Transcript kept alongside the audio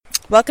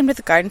Welcome to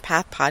the Garden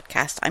Path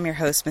Podcast. I'm your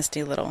host,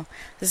 Misty Little.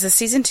 This is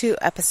Season 2,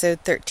 Episode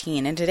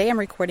 13, and today I'm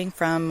recording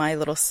from my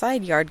little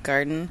side yard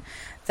garden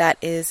that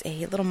is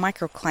a little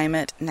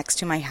microclimate next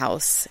to my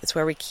house. It's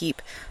where we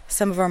keep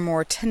some of our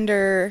more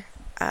tender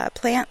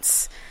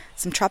plants,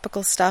 some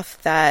tropical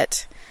stuff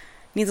that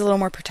needs a little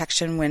more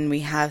protection when we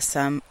have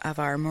some of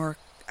our more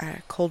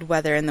cold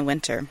weather in the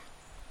winter.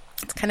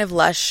 It's kind of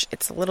lush.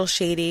 It's a little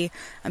shady.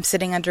 I'm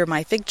sitting under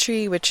my fig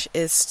tree, which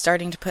is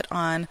starting to put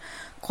on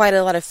quite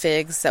a lot of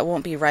figs that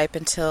won't be ripe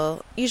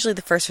until usually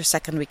the first or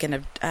second week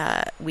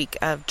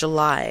of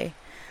July.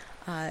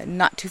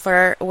 Not too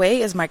far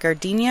away is my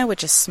gardenia,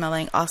 which is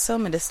smelling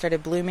awesome. It has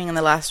started blooming in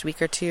the last week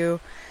or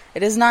two.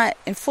 It is not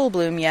in full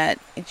bloom yet.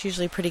 It's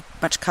usually pretty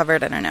much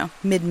covered,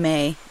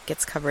 mid-May it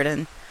gets covered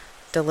in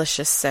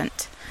delicious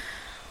scent.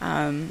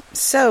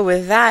 So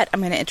with that, I'm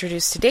going to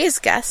introduce today's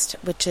guest,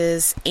 which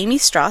is Amy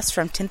Stross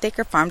from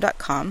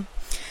tenthacrefarm.com.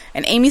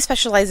 And Amy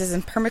specializes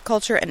in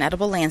permaculture and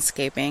edible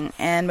landscaping,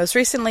 and most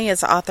recently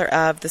is author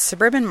of The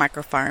Suburban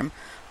Microfarm,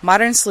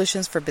 Modern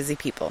Solutions for Busy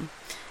People,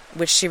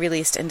 which she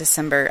released in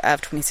December of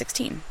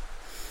 2016.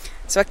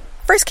 So I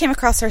first came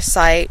across her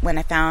site when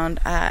I found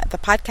the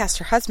podcast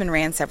her husband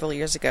ran several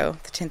years ago,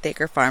 the 10th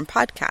Acre Farm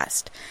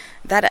podcast.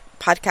 That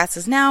podcast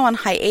is now on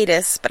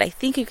hiatus, but I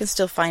think you can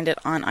still find it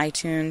on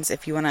iTunes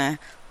if you want to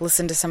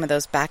listen to some of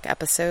those back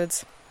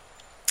episodes.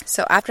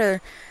 So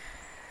after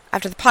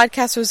the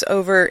podcast was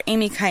over,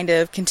 Amy kind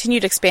of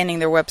continued expanding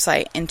their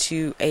website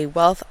into a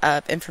wealth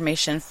of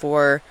information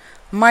for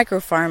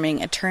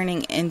microfarming and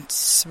turning in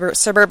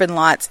suburban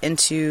lots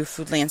into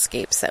food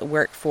landscapes that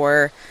work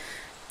for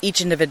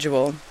each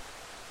individual.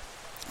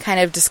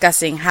 Kind of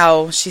discussing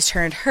how she's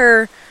turned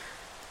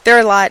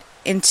their lot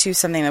into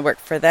something that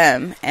worked for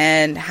them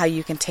and how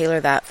you can tailor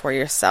that for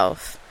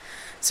yourself.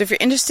 So if you're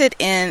interested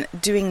in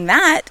doing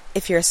that,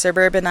 if you're a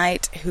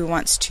suburbanite who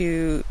wants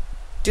to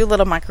do a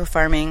little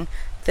microfarming,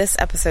 this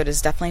episode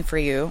is definitely for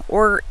you.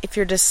 Or if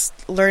you're just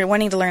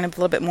wanting to learn a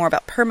little bit more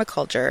about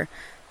permaculture,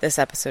 this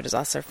episode is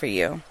also for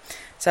you.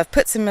 So I've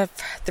put some of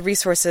the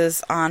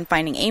resources on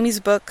finding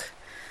Amy's book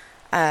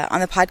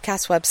on the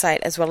podcast website,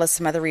 as well as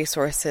some other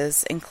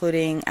resources,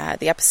 including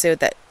the episode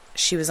that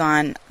she was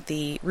on,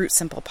 the Root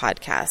Simple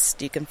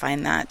podcast. You can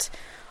find that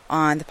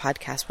on the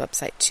podcast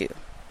website too.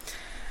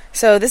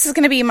 So this is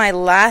going to be my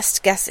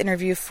last guest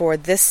interview for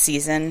this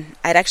season.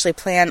 I'd actually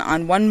plan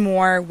on one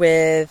more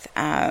with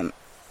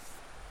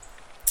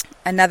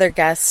another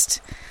guest,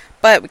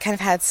 but we kind of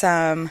had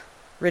some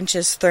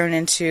wrenches thrown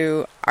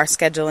into our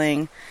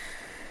scheduling,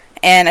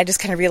 and I just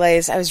kind of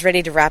realized I was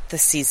ready to wrap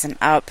this season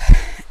up,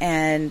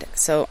 and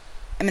so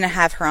I'm going to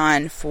have her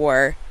on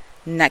for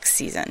next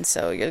season.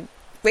 So you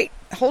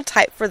hold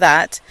tight for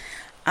that.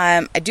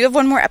 I do have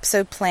one more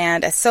episode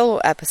planned, a solo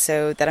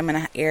episode that I'm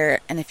going to air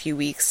in a few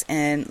weeks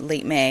in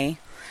late May,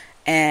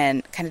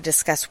 and kind of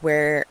discuss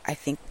where I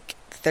think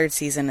the third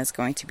season is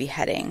going to be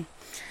heading.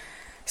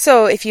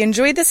 So if you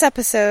enjoyed this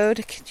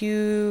episode, could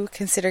you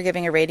consider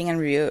giving a rating and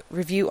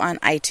review on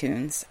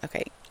iTunes?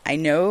 Okay, I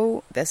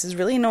know this is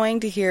really annoying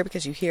to hear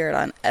because you hear it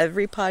on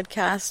every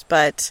podcast,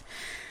 but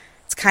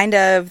it's kind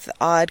of the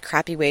odd,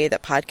 crappy way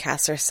that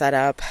podcasts are set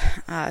up,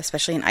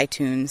 especially in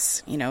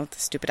iTunes. You know, the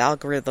stupid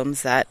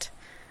algorithms that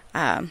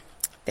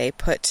they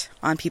put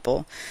on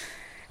people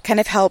kind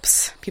of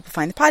helps people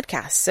find the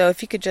podcast. So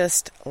if you could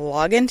just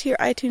log into your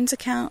iTunes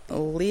account,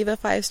 leave a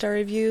 5-star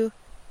review,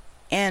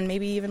 and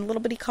maybe even a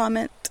little bitty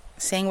comment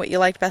saying what you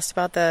liked best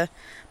about the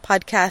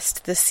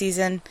podcast this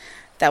season,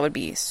 that would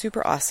be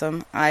super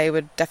awesome. I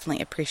would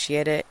definitely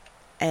appreciate it,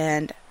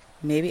 and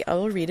maybe I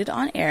will read it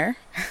on air.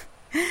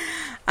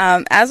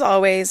 As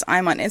always,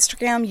 I'm on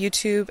Instagram,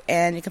 YouTube,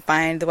 and you can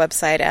find the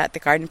website at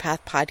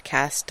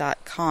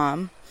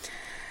thegardenpathpodcast.com.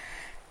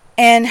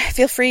 And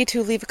feel free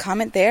to leave a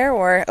comment there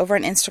or over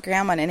on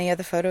Instagram on any of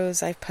the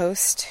photos I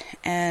post.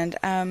 And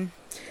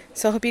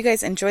so I hope you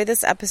guys enjoy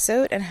this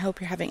episode, and I hope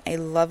you're having a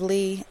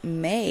lovely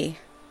May.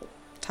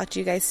 Talk to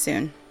you guys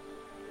soon.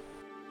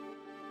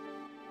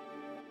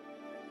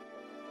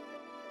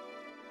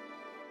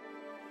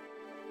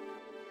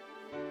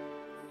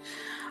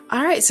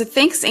 All right, so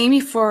thanks,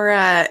 Amy, for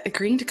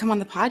agreeing to come on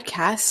the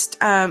podcast.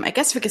 I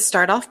guess we could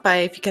start off by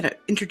if you could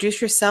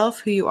introduce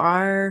yourself, who you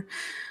are,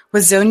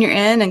 what zone you're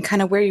in, and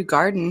kind of where you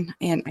garden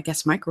and, I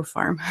guess,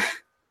 microfarm.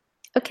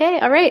 Okay,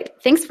 all right.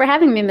 Thanks for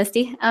having me,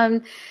 Misty.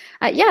 So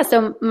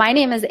my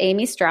name is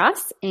Amy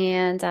Stross,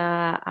 and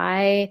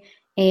I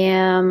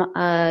am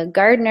a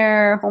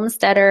gardener,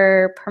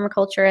 homesteader,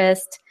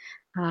 permaculturist.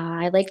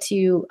 I like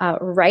to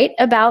write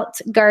about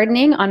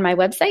gardening on my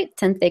website,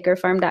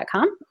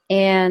 tenthacrefarm.com,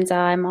 and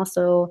I'm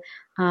also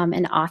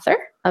an author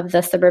of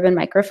The Suburban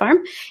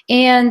Microfarm.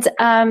 And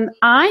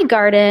I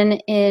garden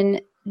in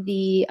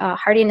the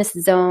hardiness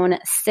zone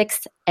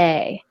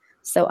 6A.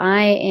 So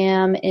I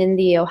am in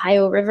the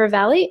Ohio River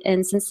Valley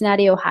in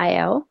Cincinnati,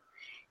 Ohio,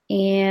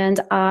 and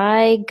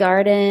I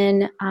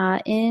garden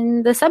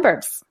in the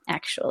suburbs,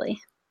 actually,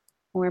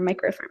 or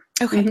microfarm.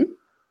 Okay. Mm-hmm.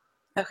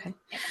 Okay.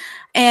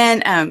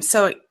 And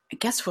so I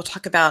guess we'll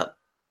talk about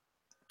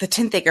the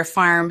 10th Acre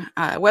Farm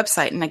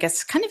website, and I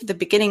guess kind of the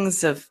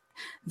beginnings of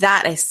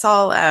that. I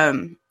saw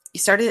you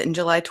started it in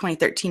July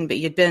 2013, but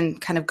you'd been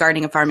kind of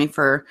gardening and farming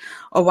for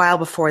a while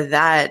before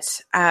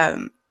that.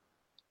 Can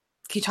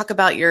you talk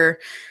about your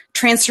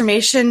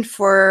transformation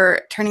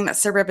for turning that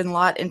suburban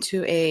lot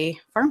into a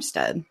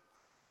farmstead?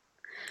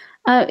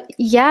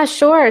 Yeah,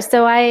 sure.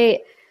 So I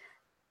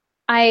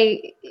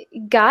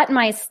got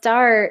my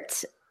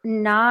start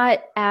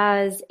not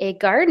as a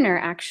gardener,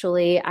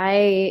 actually.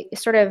 I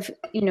sort of,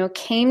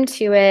 came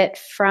to it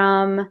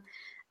from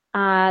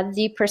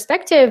the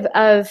perspective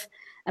of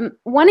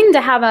wanting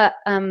to have a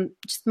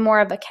just more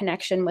of a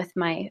connection with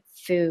my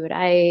food.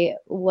 I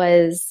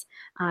was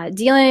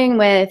dealing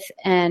with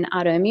an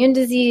autoimmune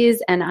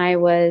disease, and I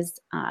was,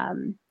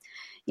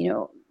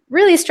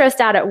 really stressed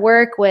out at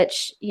work,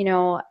 which,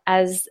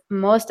 as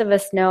most of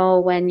us know,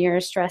 when you're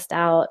stressed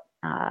out,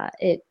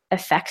 it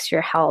affects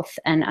your health.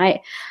 And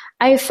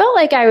I felt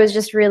like I was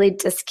just really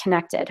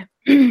disconnected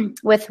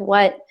with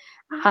what,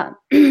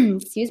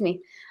 excuse me,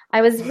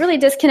 I was really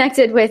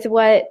disconnected with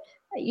what,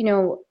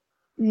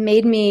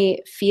 made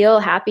me feel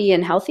happy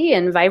and healthy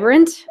and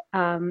vibrant.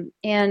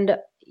 And,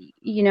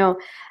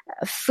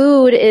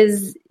 food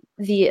is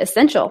the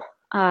essential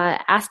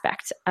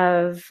aspect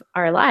of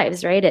our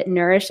lives, right? It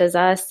nourishes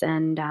us.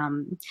 And,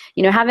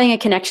 having a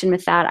connection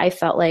with that, I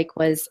felt like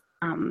was,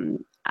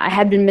 I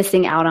had been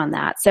missing out on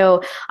that.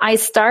 So I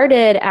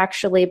started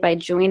actually by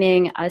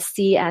joining a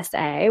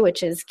CSA,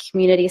 which is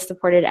Community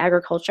Supported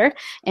Agriculture,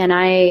 and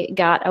I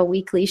got a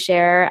weekly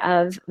share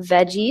of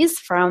veggies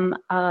from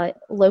a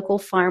local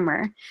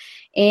farmer.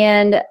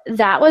 And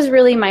that was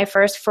really my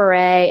first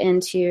foray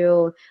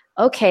into,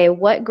 okay,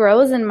 what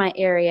grows in my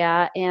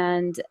area,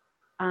 and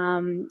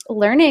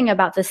learning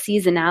about the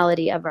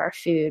seasonality of our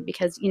food,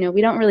 because,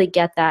 we don't really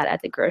get that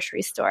at the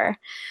grocery store.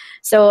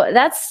 So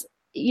that's,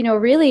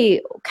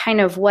 really kind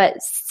of what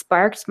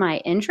sparked my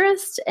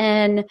interest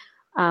in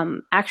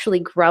actually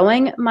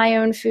growing my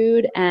own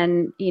food,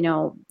 and,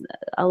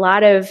 a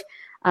lot of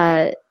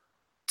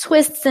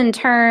twists and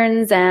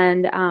turns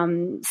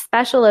and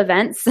special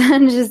events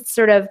and just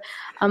sort of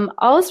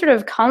all sort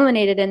of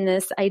culminated in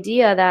this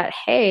idea that,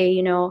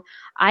 hey,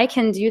 I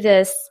can do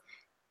this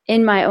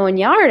in my own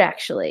yard,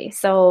 actually.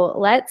 So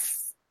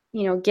let's,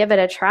 give it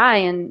a try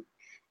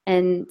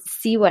and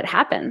see what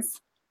happens.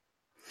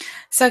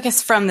 So I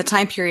guess from the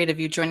time period of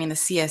you joining the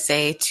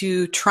CSA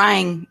to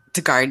trying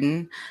to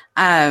garden,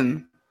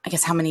 I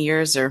guess how many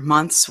years or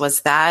months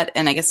was that?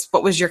 And I guess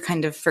what was your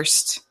kind of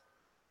first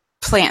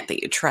plant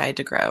that you tried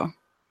to grow?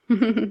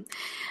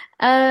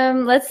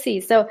 Let's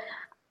see. So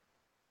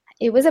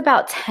it was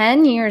about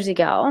 10 years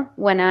ago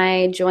when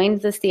I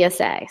joined the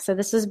CSA. So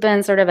this has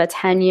been sort of a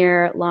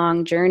 10-year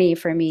long journey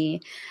for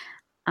me,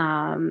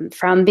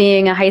 from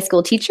being a high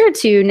school teacher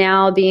to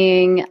now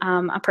being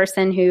a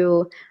person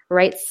who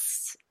writes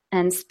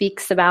and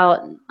speaks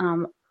about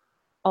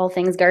all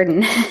things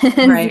garden.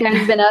 Right.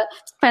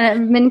 It's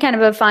been kind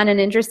of a fun and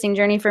interesting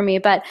journey for me.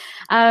 But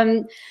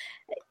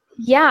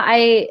yeah,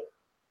 I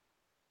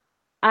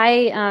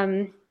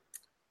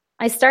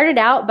started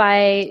out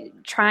by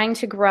trying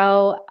to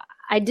grow.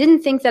 I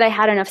didn't think that I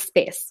had enough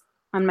space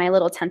on my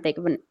little tenth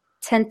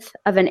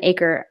of an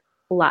acre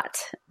lot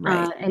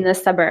in the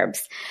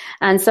suburbs.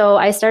 And so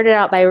I started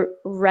out by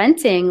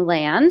renting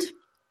land.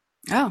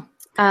 Oh.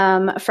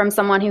 From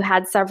someone who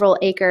had several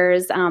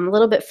acres, a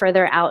little bit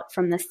further out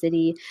from the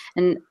city.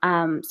 And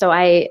so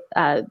I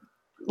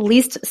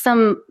leased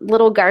some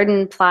little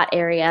garden plot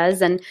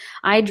areas, and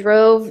I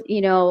drove,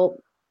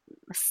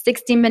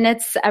 60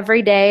 minutes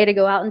every day to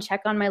go out and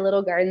check on my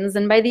little gardens.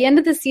 And by the end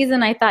of the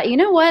season, I thought, you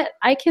know what,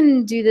 I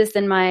can do this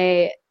in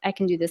my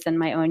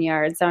own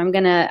yard. So I'm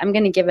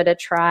gonna give it a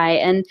try.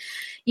 And,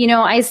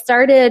 I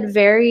started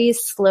very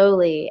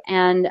slowly,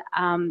 and,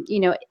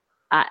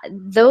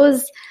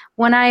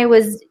 when I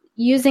was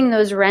using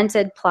those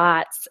rented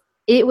plots,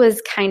 it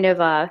was kind of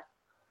I'm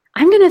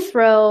going to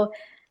throw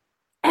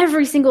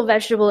every single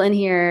vegetable in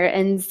here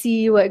and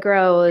see what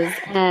grows.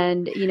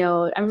 And,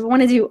 I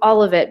want to do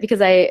all of it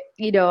because I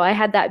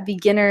had that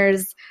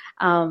beginner's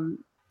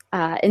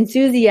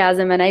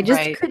enthusiasm, and I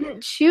just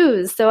couldn't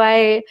choose. So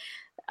I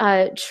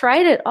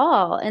tried it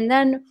all. And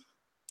then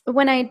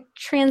when I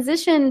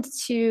transitioned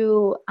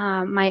to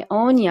my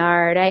own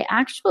yard, I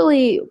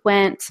actually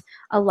went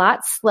a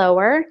lot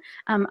slower.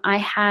 I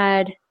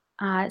had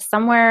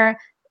somewhere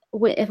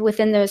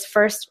within those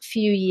first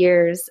few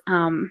years,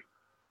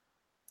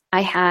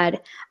 I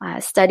had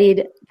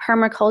studied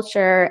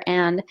permaculture,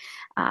 and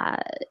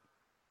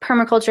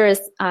permaculture is,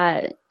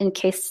 in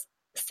case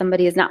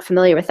somebody is not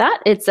familiar with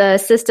that, it's a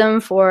system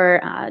for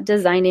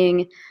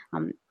designing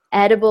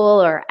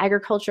edible or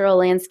agricultural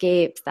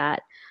landscapes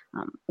that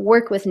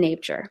work with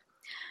nature.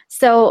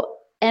 So,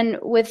 and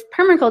with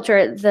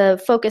permaculture, the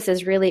focus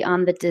is really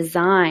on the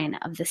design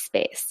of the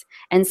space.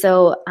 And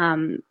so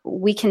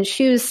we can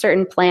choose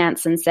certain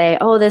plants and say,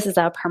 oh, this is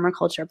a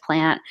permaculture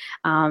plant,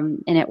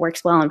 and it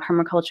works well in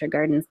permaculture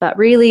gardens. But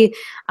really,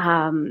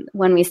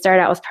 when we start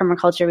out with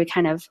permaculture, we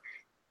kind of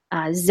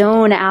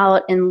zone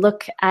out and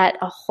look at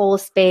a whole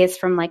space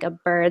from like a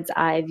bird's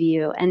eye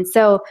view. And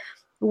so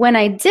when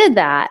I did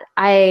that,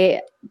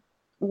 I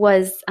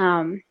was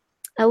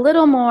a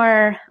little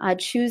more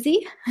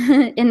choosy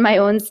in my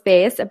own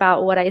space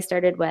about what I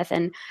started with.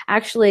 And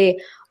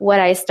actually, what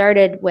I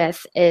started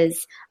with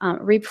is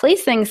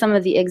replacing some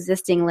of the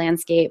existing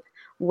landscape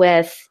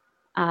with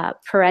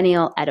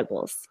perennial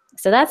edibles.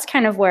 So that's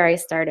kind of where I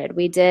started.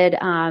 We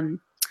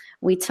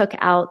took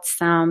out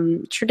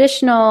some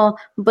traditional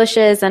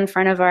bushes in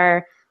front of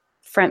our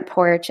front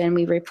porch, and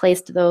we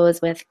replaced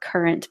those with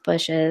currant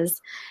bushes.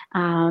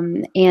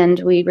 And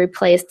we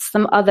replaced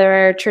some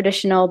other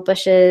traditional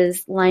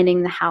bushes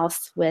lining the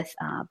house with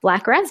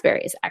black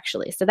raspberries,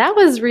 actually. So that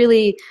was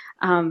really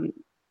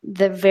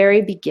the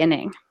very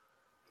beginning.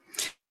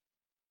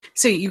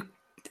 So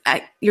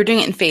you're doing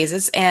it in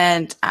phases,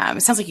 and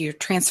it sounds like you're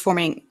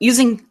transforming,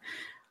 using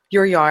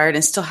your yard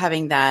and still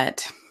having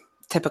that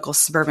typical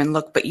suburban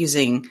look, but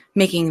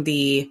making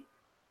the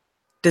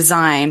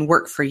design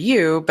work for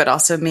you, but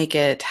also make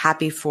it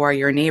happy for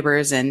your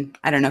neighbors. And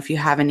I don't know if you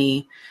have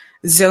any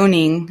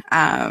zoning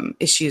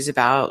issues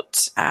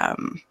about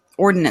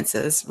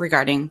ordinances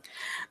regarding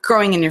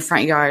growing in your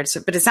front yard.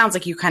 So, but it sounds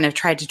like you kind of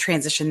tried to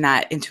transition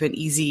that into an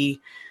easy,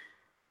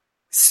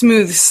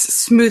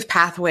 smooth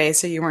pathway,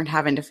 so you weren't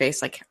having to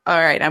face like, all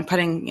right, I'm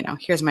putting,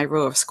 here's my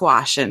row of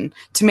squash and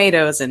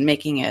tomatoes and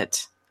making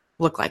it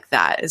look like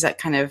that. Is that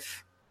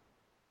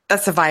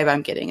that's the vibe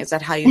I'm getting. Is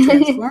that how you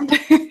transformed?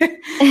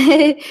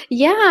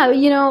 Yeah,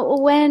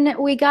 when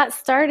we got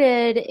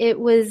started, it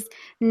was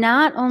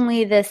not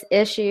only this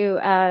issue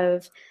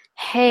of,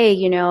 hey,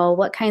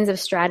 what kinds of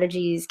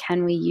strategies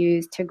can we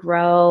use to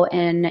grow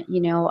in,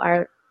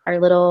 our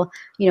little,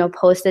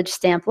 postage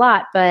stamp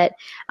lot, but,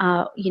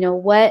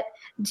 what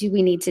do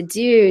we need to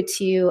do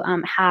to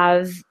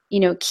have,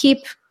 keep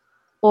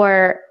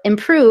or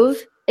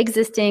improve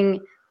existing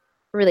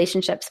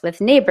relationships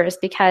with neighbors?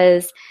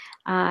 Because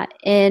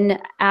in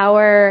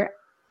our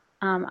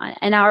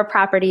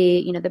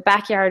property, the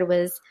backyard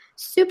was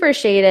super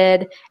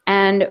shaded,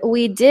 and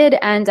we did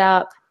end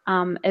up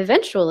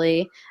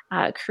eventually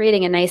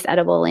creating a nice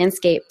edible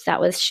landscape that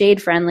was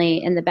shade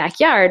friendly in the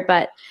backyard.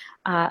 But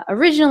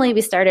originally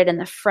we started in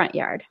the front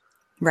yard.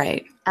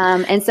 Right.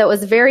 And so it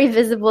was very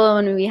visible,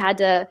 and we had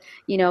to,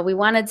 we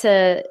wanted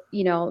to,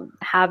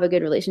 have a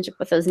good relationship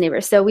with those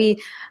neighbors. So we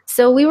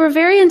were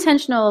very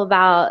intentional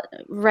about,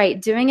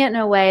 doing it in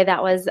a way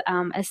that was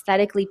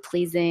aesthetically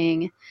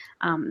pleasing,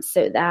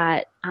 so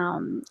that,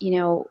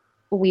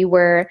 we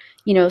were,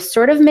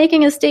 sort of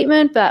making a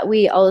statement, but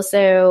we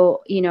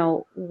also,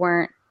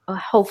 weren't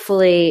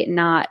hopefully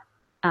not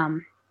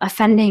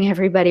offending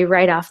everybody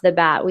right off the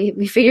bat.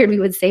 We figured we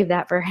would save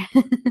that for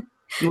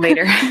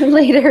later,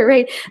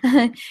 right?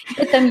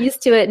 Get them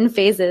used to it in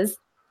phases.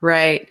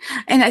 Right.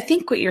 And I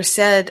think what you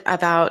said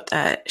about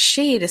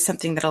shade is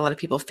something that a lot of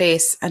people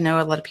face. I know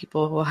a lot of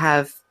people will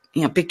have,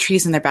 big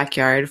trees in their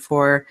backyard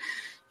for,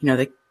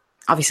 the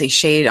obviously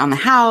shade on the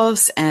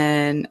house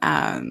and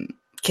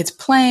kids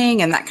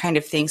playing and that kind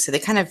of thing. So they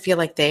kind of feel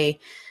like they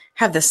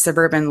have this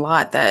suburban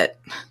lot that,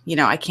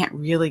 I can't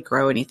really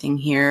grow anything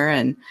here.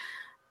 And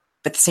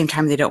at the same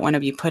time, they don't want to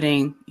be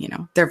putting,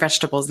 their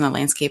vegetables in the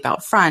landscape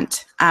out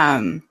front.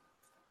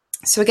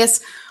 So I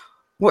guess,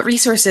 what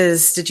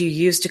resources did you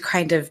use to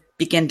kind of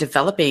begin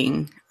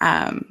developing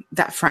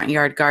that front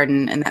yard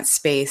garden and that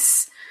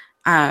space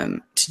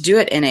to do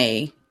it in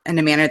a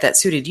manner that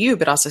suited you,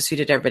 but also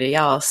suited everybody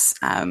else?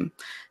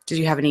 Did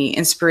you have any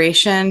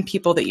inspiration,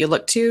 people that you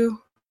looked to?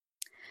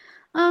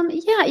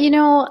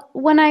 Yeah,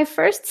 when I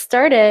first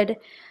started,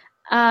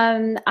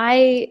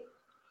 I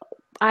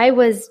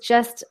was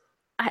just,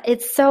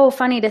 it's so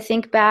funny to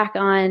think back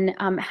on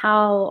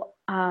how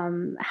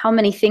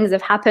many things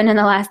have happened in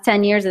the last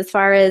 10 years as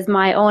far as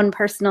my own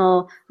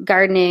personal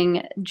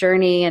gardening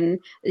journey and,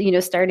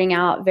 starting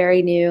out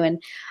very new.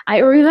 And I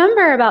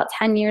remember about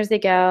 10 years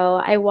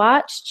ago, I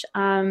watched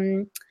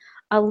a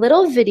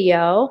little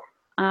video.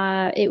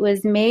 It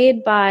was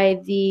made by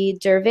the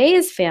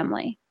Gervais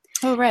family.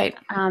 Oh, right.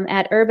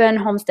 At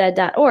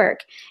urbanhomestead.org.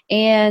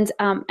 And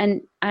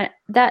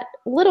that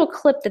little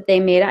clip that they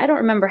made, I don't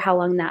remember how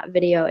long that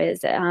video is,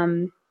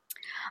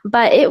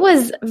 but it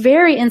was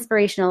very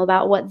inspirational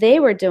about what they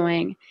were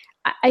doing.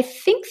 I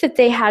think that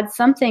they had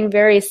something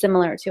very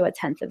similar to a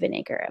tenth of an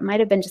acre. It might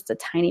have been just a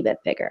tiny bit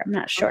bigger. I'm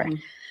not sure. Mm-hmm.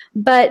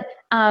 But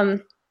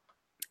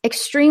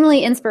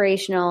extremely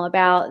inspirational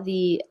about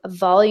the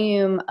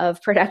volume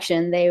of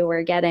production they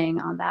were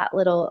getting on that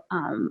little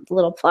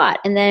plot.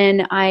 And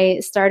then I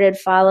started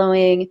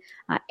following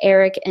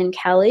Eric and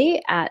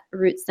Kelly at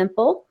Root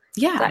Simple.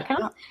 Yeah.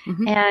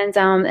 Mm-hmm.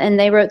 And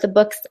they wrote the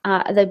book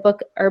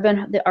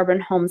The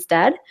Urban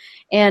Homestead.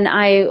 And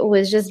I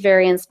was just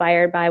very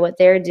inspired by what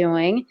they're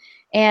doing.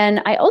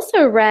 And I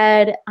also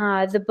read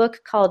the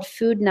book called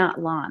Food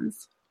Not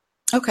Lawns.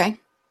 Okay.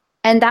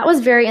 And that was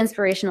very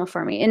inspirational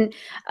for me. And,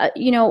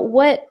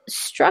 what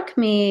struck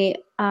me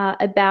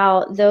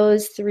about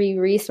those three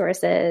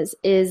resources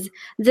is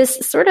this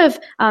sort of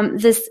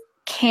this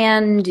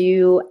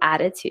can-do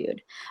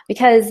attitude.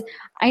 Because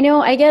I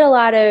know I get a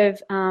lot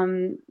of,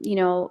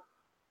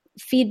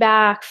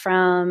 feedback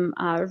from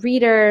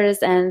readers,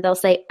 and they'll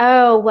say,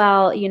 oh,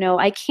 well,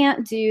 I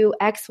can't do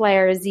X, Y,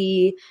 or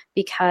Z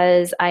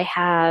because I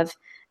have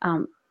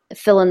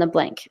fill in the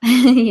blank.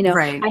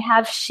 Right. I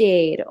have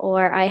shade,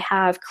 or I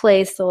have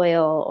clay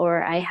soil,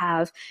 or I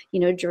have,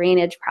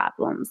 drainage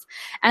problems.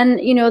 And,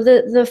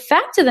 the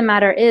fact of the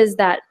matter is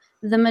that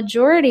the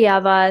majority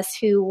of us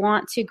who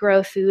want to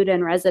grow food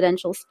in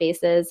residential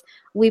spaces,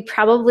 we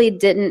probably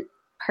didn't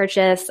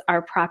purchase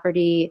our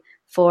property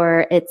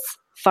for its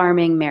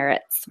farming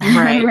merits.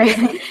 Right.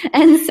 Right?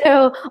 And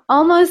so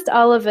almost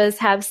all of us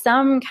have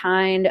some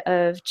kind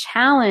of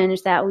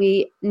challenge that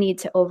we need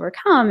to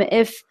overcome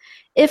if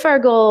our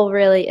goal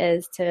really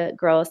is to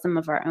grow some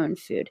of our own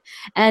food.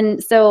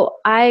 And so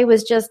I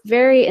was just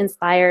very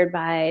inspired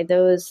by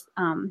those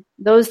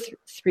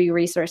three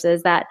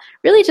resources that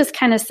really just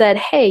kind of said,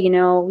 hey,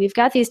 we've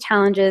got these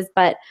challenges,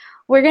 but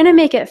we're going to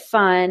make it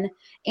fun,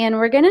 and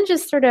we're going to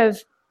just sort of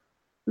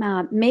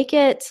make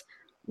it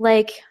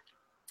like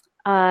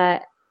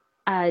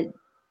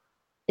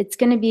it's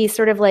going to be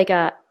sort of like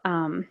a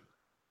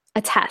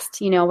test.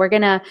 We're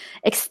going to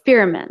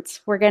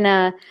experiment. We're going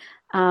to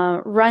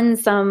run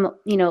some,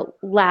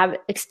 lab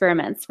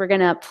experiments. We're going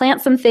to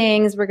plant some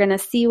things. We're going to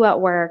see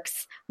what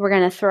works. We're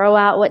going to throw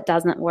out what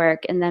doesn't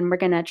work, and then we're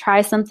going to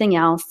try something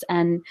else.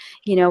 And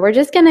we're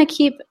just going to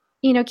keep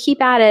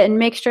at it and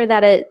make sure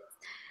that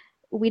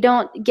we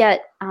don't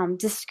get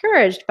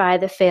discouraged by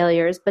the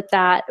failures, but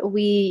that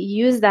we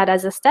use that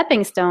as a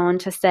stepping stone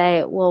to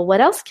say, well, what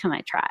else can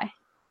I try?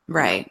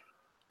 Right.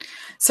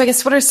 So I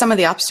guess what are some of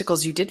the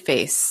obstacles you did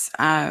face?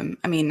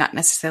 Not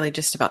necessarily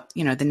just about,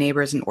 the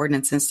neighbors and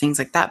ordinances, things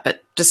like that,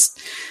 but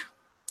just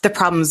the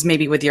problems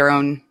maybe with your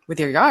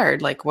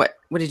yard. Like what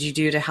did you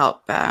do to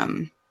help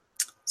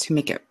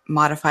to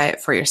modify it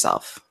for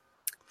yourself?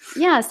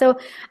 Yeah. So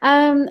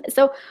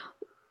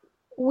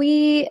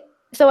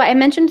I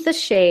mentioned the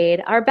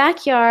shade. Our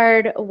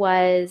backyard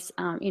was,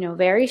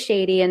 very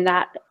shady, and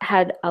that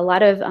had a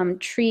lot of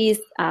trees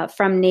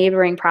from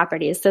neighboring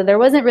properties. So there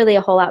wasn't really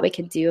a whole lot we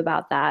could do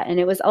about that. And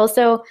it was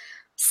also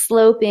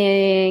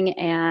sloping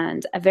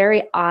and a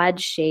very odd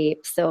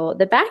shape. So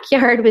the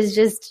backyard was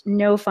just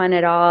no fun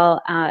at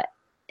all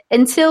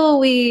until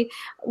we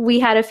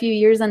had a few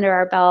years under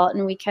our belt,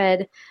 and we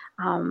could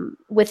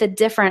with a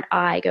different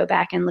eye go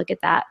back and look at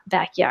that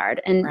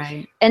backyard. And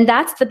right. And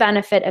that's the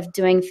benefit of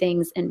doing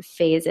things in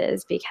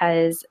phases,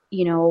 because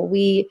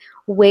we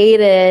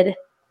waited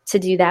to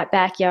do that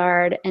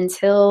backyard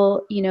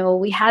until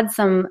we had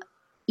some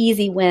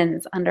easy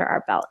wins under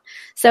our belt.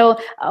 So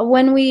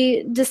when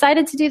we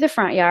decided to do the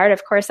front yard,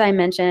 of course, I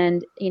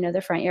mentioned,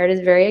 the front yard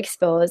is very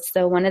exposed.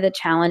 So one of the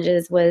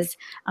challenges was,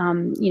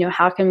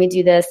 how can we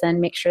do this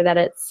and make sure that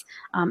it's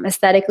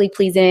aesthetically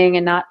pleasing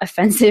and not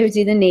offensive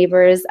to the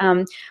neighbors?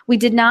 We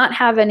did not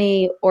have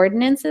any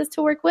ordinances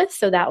to work with,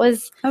 so that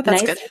was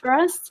nice good for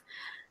us.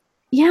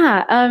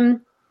 Yeah.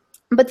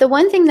 But the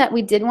one thing that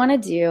we did want to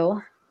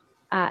do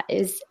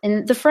is,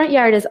 and the front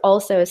yard is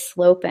also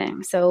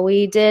sloping. So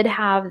we did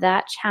have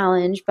that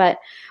challenge, but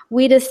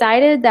we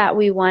decided that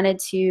we wanted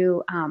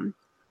to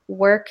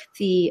work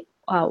the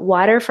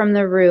water from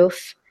the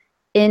roof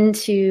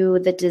into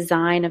the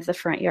design of the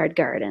front yard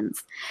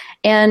gardens.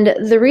 And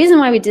the reason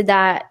why we did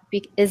that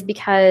is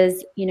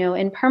because,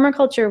 in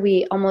permaculture,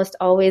 we almost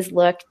always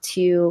look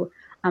to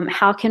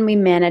how can we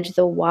manage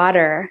the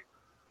water,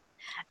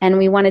 and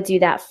we want to do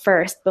that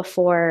first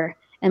before.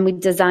 And we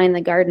design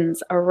the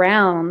gardens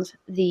around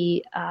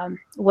the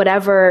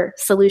whatever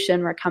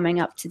solution we're coming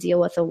up to deal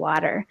with the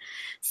water.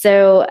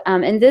 So,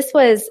 and this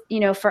was,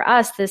 for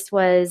us, this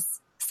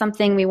was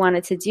something we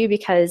wanted to do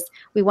because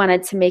we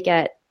wanted to make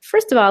it,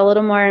 first of all, a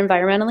little more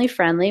environmentally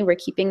friendly. We're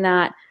keeping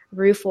that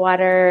roof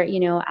water,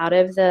 out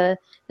of the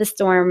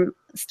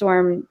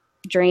storm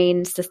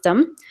drain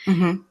system.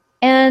 Mm-hmm.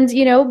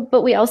 And,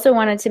 but we also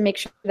wanted to make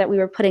sure that we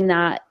were putting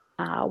that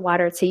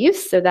water to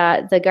use so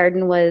that the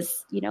garden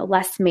was,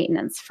 less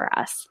maintenance for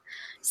us.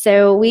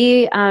 So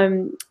we,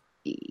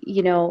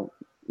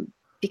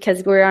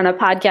 because we're on a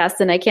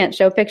podcast and I can't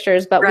show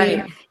pictures, but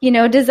right.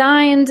 we,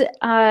 designed,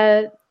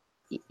 a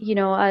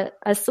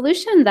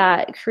solution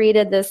that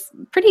created this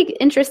pretty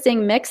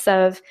interesting mix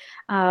of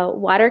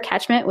water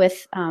catchment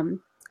with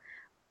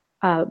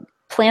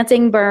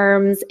planting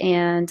berms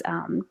and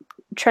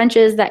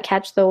trenches that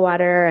catch the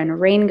water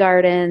and rain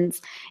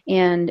gardens.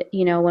 And,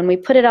 when we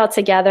put it all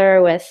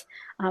together with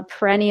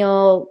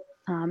perennial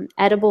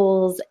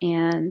edibles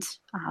and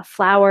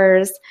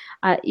flowers,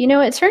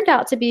 it turned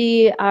out to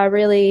be a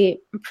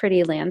really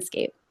pretty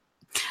landscape.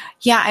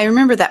 Yeah, I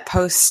remember that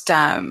post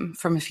from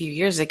a few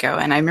years ago,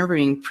 and I remember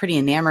being pretty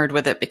enamored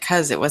with it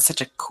because it was such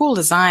a cool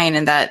design,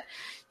 and that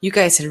you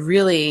guys had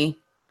really,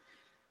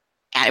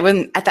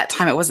 at that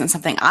time, it wasn't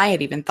something I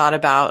had even thought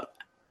about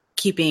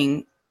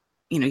keeping,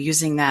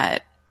 using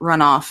that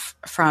runoff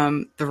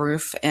from the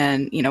roof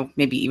and,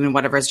 maybe even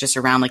whatever is just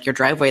around like your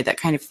driveway, that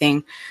kind of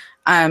thing.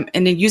 And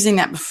then using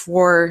that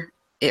before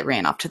it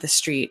ran off to the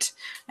street.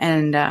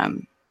 And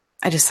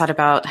I just thought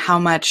about how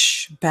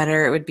much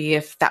better it would be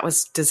if that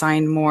was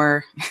designed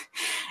more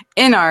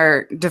in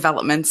our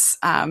developments,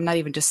 not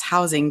even just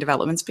housing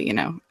developments, but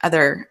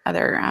other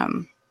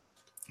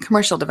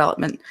commercial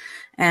development.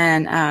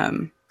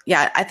 And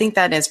yeah, I think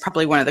that is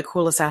probably one of the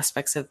coolest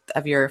aspects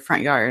of your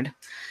front yard.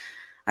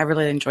 I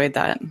really enjoyed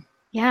that.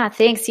 Yeah,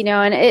 thanks.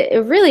 And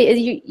it really is,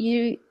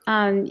 you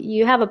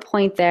have a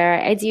point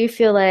there. I do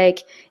feel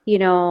like,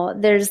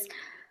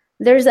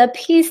 there's a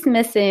piece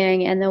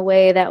missing in the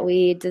way that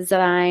we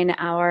design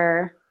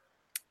our,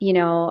 you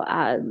know,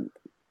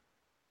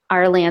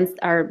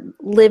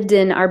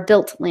 our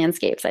built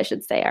landscapes, I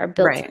should say, our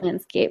built Right.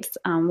 landscapes,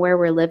 where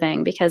we're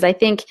living. Because I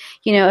think,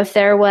 if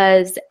there,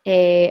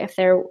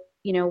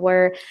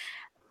 were,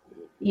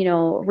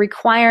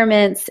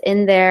 requirements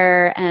in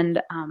there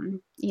and,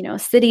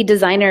 city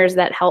designers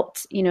that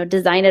helped,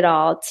 design it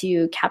all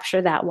to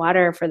capture that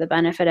water for the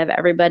benefit of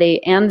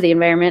everybody and the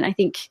environment, I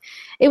think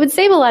it would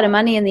save a lot of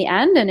money in the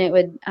end, and it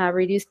would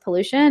reduce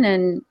pollution.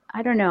 And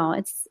I don't know,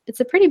 it's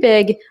a pretty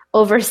big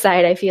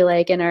oversight, I feel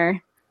like, in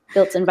our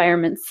built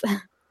environments.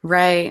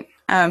 Right.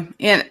 And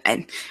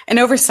an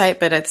oversight,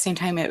 but at the same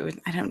time,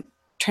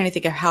 trying to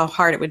think of how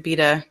hard it would be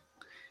to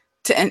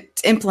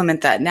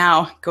implement that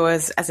now, go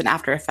as an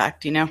after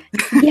effect,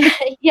 Yeah,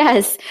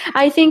 yes.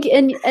 I think,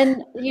 and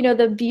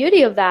the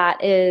beauty of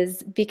that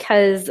is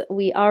because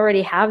we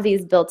already have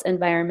these built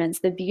environments.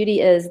 The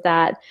beauty is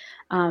that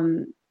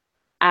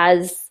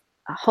as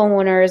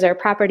homeowners or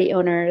property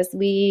owners,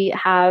 we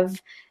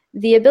have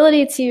the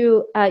ability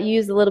to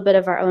use a little bit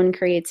of our own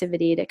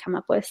creativity to come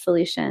up with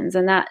solutions.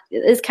 And that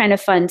is kind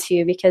of fun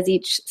too, because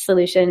each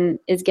solution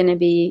is going to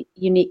be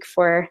unique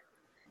for,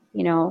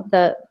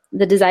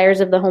 the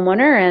desires of the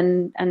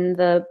homeowner and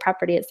the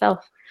property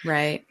itself.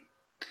 Right.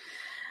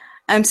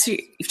 So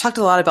you've talked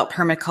a lot about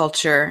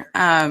permaculture.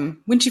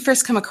 When did you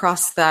first come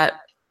across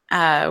that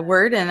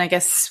word? And I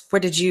guess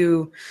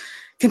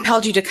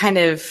compelled you to kind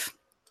of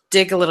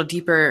dig a little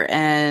deeper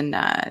and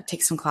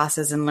take some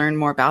classes and learn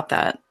more about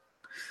that?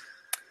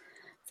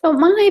 So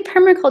my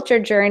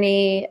permaculture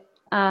journey,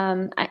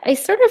 I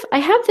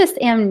have this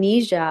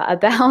amnesia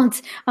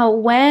about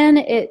when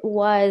it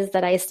was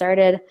that I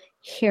started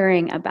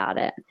hearing about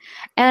it.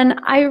 And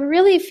I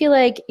really feel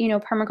like,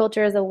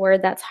 permaculture is a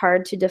word that's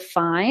hard to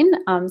define.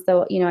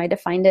 So, I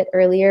defined it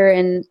earlier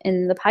in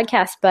the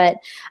podcast, but,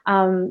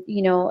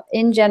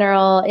 in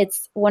general,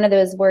 it's one of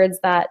those words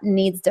that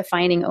needs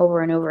defining over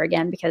and over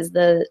again, because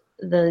the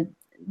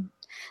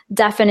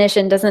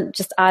definition doesn't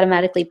just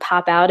automatically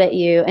pop out at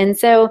you. And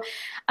so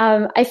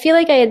I feel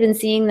like I had been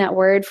seeing that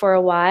word for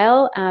a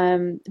while,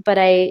 but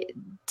I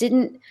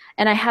didn't,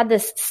 and I had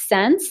this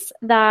sense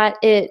that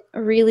it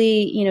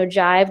really,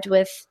 jived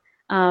with,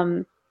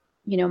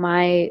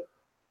 my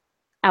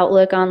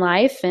outlook on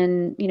life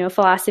and,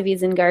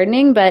 philosophies in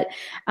gardening. But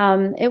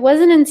it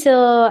wasn't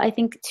until I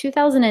think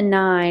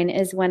 2009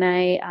 is when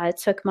I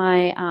took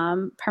my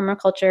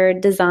permaculture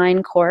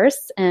design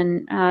course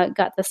and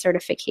got the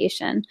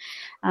certification.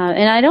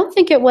 And I don't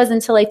think it was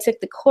until I took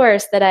the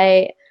course that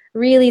I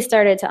really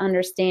started to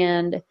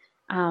understand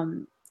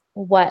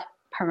what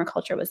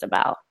permaculture was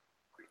about.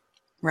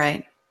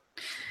 Right.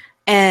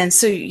 And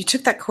so you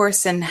took that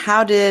course, and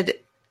how did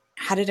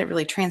it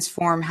really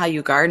transform how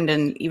you gardened,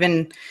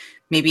 and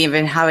maybe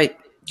even how you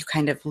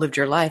kind of lived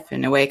your life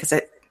in a way? Because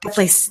it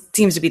definitely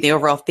seems to be the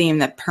overall theme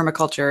that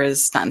permaculture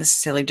is not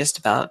necessarily just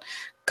about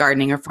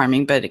gardening or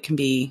farming, but it can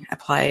be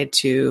applied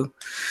to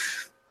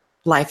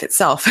life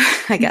itself,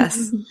 I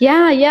guess.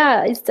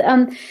 Yeah. It's,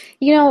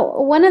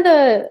 one of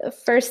the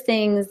first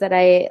things that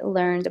I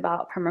learned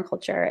about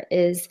permaculture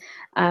is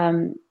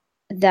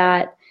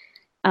that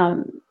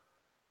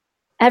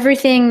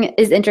everything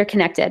is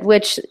interconnected,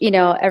 which,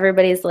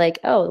 everybody's like,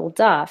 oh, well,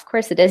 duh, of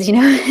course it is,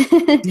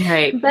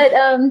 Right.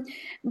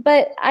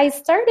 But I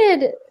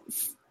started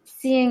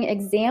seeing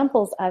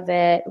examples of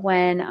it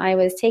when I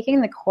was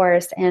taking the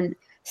course, and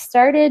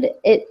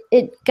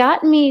it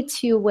got me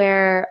to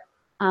where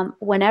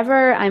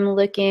whenever I'm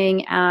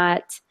looking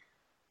at,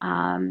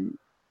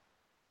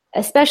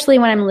 especially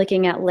when I'm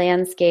looking at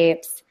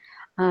landscapes,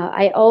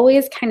 I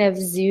always kind of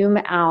zoom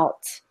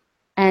out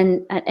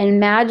and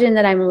imagine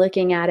that I'm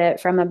looking at it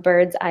from a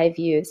bird's eye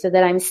view, so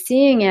that I'm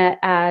seeing it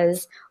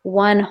as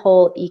one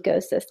whole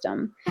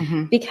ecosystem.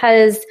 Mm-hmm.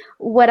 Because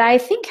what I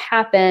think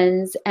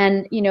happens,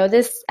 and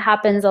this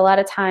happens a lot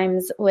of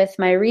times with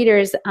my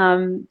readers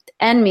and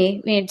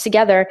me,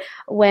 together,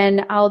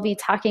 when I'll be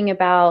talking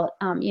about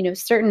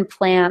certain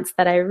plants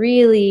that I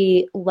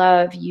really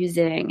love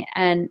using,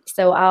 and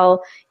so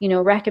I'll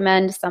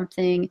recommend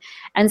something,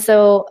 and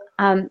so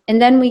and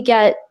then we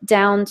get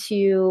down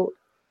to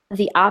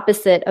the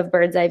opposite of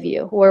bird's eye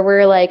view, where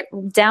we're like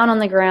down on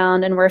the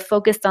ground and we're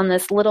focused on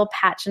this little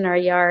patch in our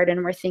yard,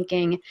 and we're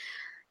thinking,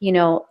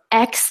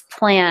 X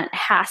plant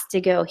has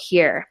to go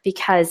here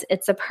because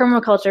it's a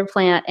permaculture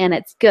plant and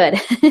it's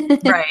good.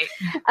 Right.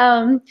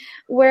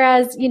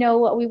 Whereas,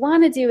 what we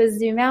want to do is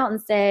zoom out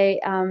and say,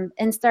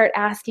 and start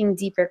asking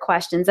deeper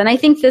questions. And I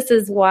think this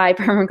is why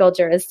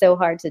permaculture is so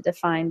hard to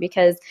define,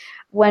 because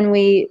when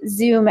we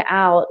zoom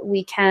out,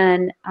 we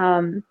can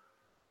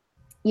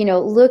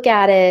look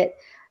at it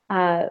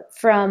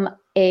from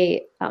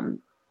a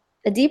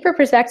deeper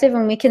perspective,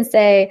 and we can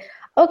say,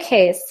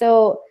 okay,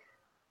 so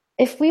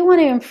if we want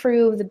to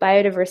improve the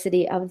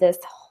biodiversity of this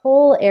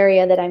whole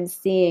area that I'm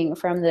seeing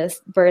from this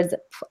bird's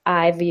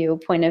eye view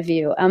point of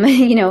view,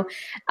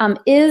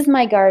 is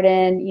my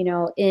garden,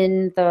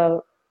 in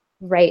the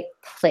right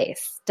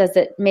place? Does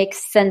it make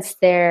sense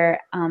there?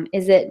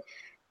 Is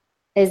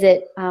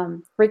it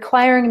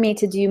requiring me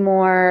to do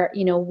more,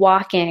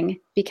 walking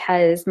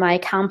because my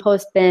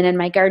compost bin and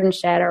my garden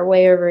shed are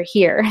way over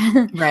here?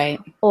 Right.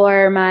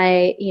 Or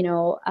my,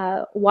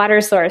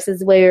 water source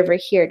is way over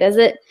here. Does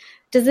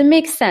it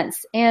make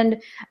sense?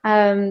 And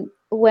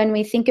when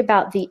we think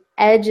about the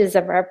edges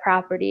of our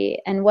property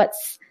and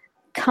what's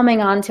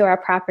coming onto our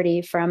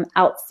property from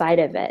outside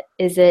of it,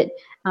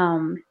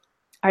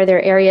 are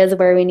there areas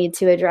where we need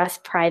to address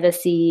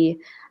privacy?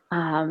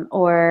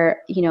 Or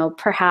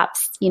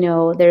perhaps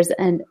there's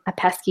a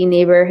pesky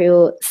neighbor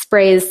who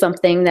sprays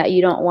something that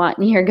you don't want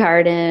in your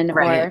garden,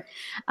 right.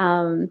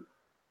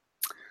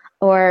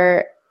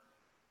 or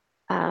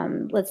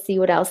let's see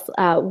what else.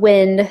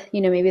 Wind.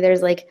 Maybe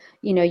there's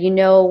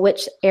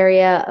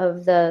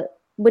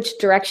which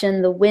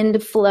direction the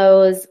wind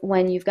flows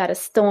when you've got a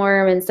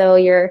storm, and so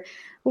your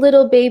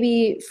little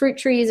baby fruit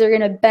trees are going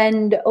to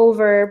bend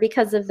over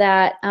because of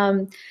that.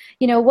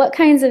 What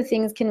kinds of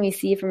things can we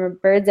see from a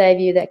bird's eye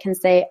view that can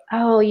say,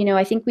 oh,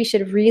 I think we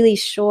should really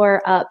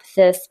shore up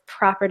this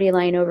property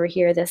line over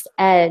here, this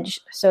edge,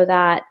 so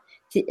that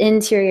the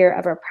interior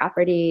of our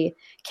property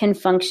can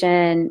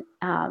function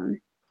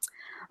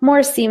more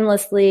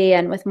seamlessly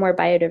and with more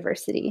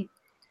biodiversity.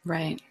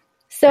 Right.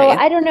 So right.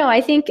 I don't know.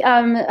 I think,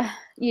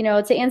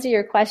 to answer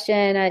your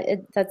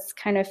question, that's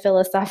kind of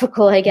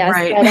philosophical, I guess.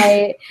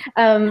 Right.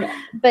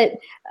 But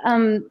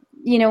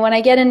when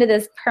I get into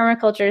this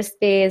permaculture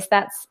space,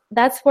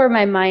 that's where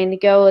my mind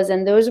goes.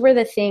 And those were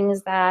the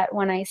things that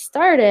when I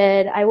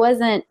started, I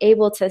wasn't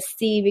able to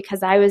see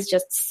because I was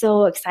just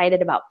so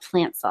excited about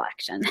plant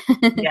selection.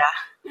 Yeah.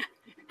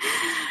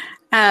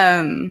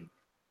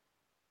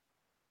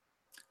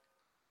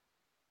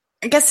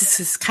 I guess this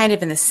is kind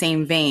of in the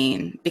same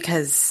vein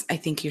because I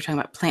think you're talking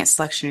about plant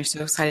selection. You're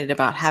so excited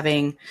about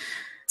having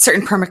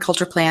certain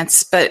permaculture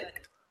plants, but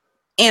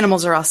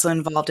animals are also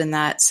involved in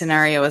that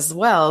scenario as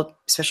well,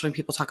 especially when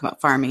people talk about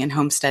farming and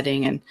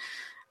homesteading, and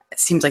it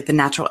seems like the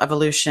natural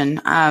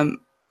evolution.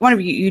 One of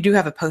you do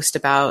have a post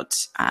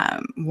about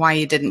why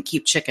you didn't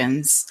keep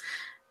chickens.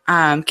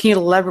 Can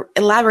you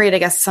elaborate, I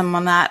guess, some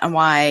on that, and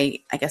why,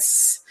 I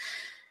guess,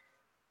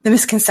 the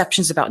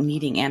misconceptions about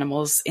needing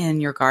animals in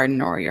your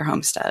garden or your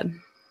homestead?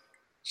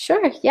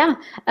 Sure. Yeah.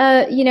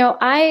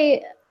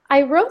 I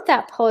wrote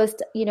that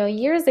post,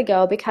 years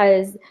ago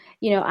because,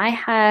 I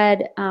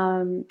had,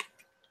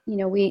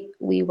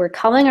 we were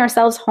calling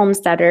ourselves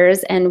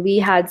homesteaders, and we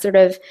had sort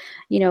of,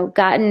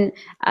 gotten,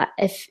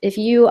 if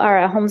you are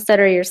a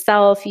homesteader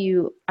yourself,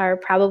 you are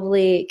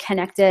probably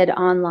connected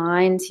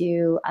online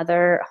to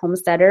other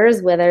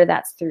homesteaders, whether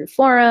that's through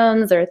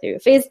forums or through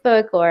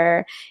Facebook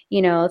or,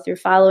 through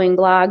following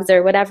blogs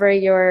or whatever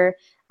your,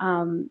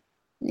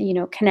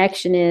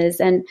 connection is.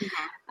 And,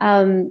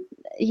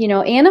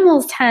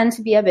 animals tend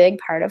to be a big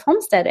part of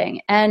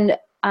homesteading. And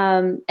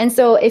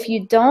so if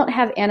you don't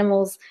have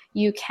animals,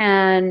 you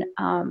can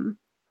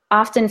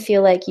often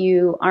feel like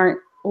you aren't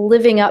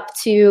living up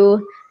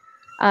to,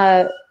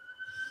 the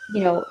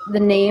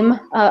name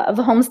of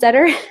a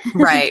homesteader.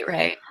 Right,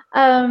 right.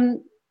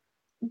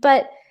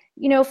 But,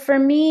 for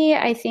me,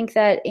 I think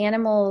that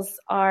animals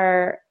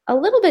are a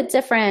little bit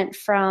different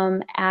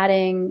from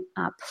adding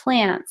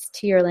plants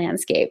to your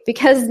landscape,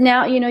 because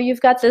now,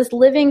 you've got this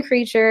living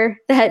creature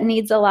that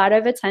needs a lot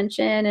of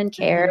attention and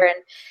care.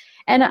 Mm-hmm.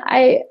 And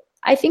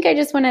I think I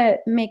just want to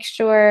make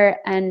sure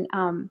and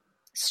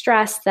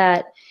stress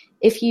that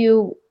if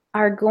you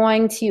are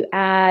going to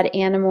add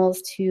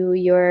animals to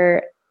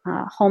your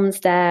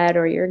homestead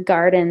or your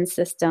garden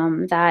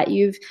system, that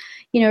you've,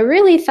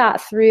 really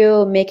thought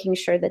through making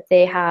sure that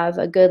they have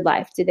a good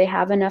life. Do they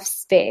have enough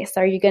space?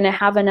 Are you going to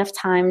have enough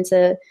time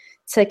to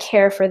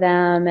care for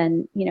them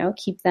and,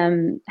 keep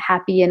them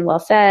happy and well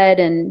fed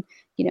and,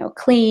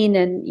 clean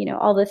and,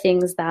 all the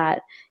things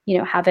that,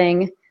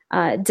 having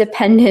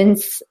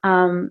dependence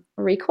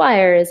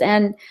requires.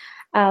 And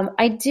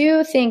I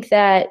do think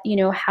that,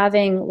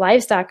 having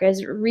livestock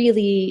is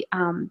really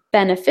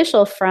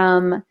beneficial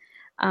from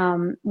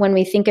when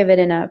we think of it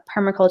in a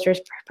permaculture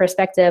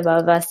perspective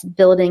of us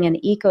building an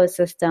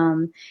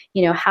ecosystem.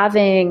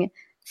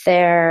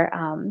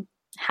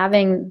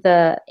 Having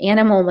the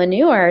animal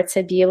manure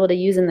to be able to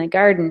use in the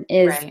garden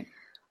is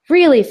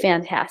really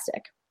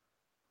fantastic.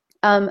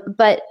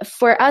 But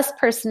for us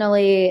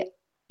personally,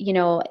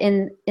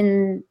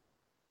 in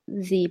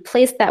the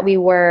place that we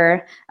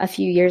were a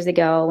few years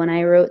ago when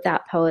I wrote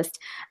that post,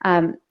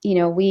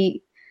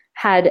 we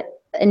had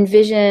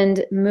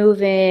envisioned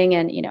moving,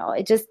 and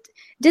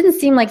didn't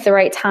seem like the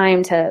right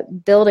time to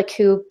build a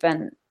coop,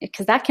 and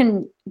because that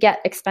can get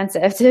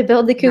expensive to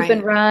build the coop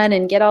and run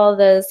and get all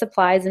the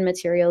supplies and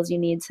materials you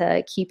need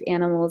to keep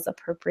animals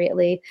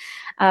appropriately.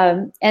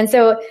 And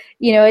so,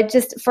 it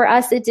just, for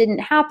us, it didn't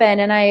happen.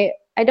 And I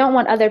don't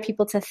want other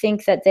people to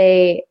think that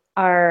they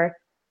are,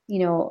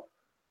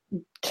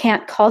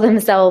 can't call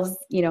themselves,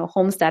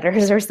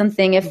 homesteaders or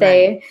something if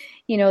they,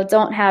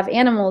 don't have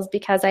animals,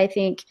 because I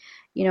think,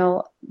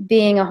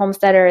 being a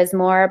homesteader is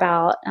more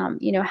about,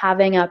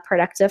 having a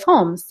productive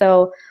home.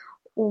 So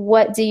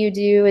what do you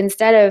do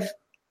instead of,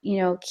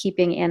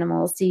 keeping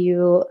animals? Do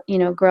you,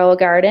 grow a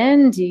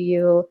garden? Do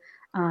you,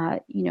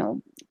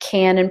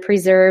 can and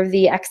preserve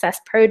the excess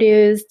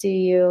produce? Do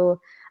you,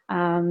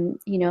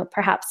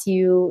 perhaps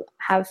you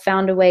have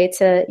found a way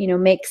to,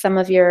 make some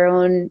of your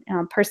own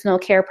personal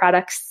care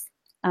products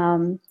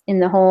in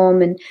the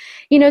home, and,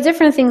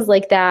 different things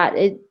like that.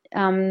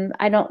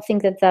 I don't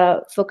think that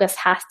the focus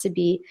has to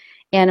be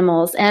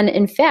animals. And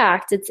in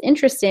fact, it's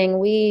interesting.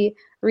 We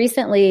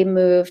recently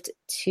moved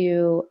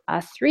to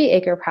a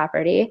 3-acre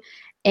property,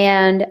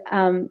 and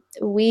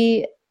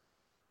we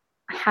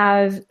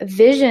have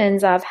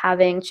visions of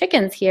having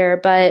chickens here,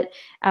 but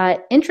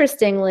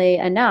interestingly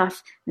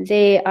enough,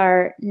 they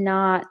are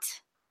not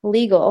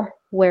legal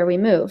where we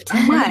moved.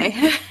 Oh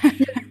my.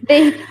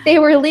 They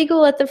were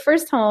legal at the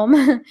first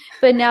home,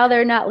 but now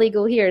they're not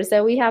legal here.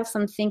 So we have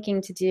some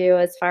thinking to do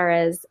as far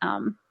as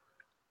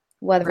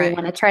whether we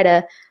want to try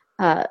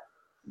to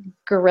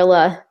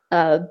guerrilla,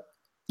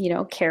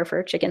 care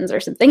for chickens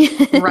or something.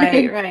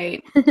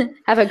 Right.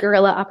 Have a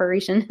guerrilla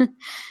operation.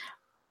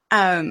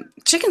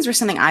 Chickens were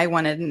something I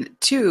wanted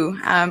too.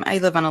 I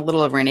live on a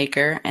little over an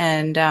acre,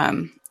 and I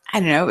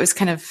don't know, it was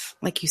kind of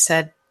like you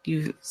said,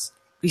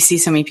 we see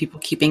so many people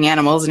keeping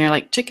animals, and you're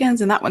like, chickens,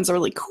 and that one's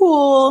really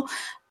cool,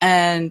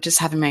 and just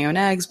having my own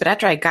eggs. But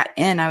after I got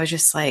in, I was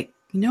just like,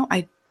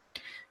 I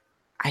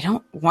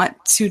don't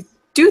want to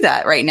do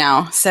that right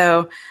now.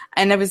 So,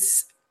 and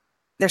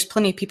there's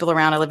plenty of people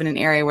around. I live in an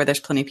area where there's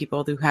plenty of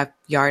people who have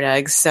yard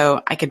eggs,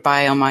 so I could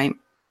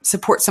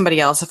support somebody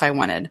else if I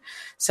wanted.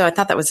 So I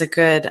thought that was a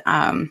good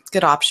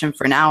option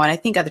for now. And I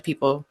think other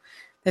people,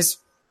 there's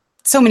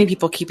so many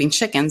people keeping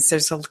chickens,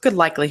 there's a good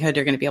likelihood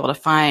you're going to be able to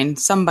find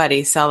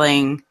somebody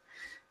selling,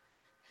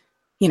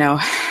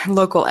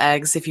 local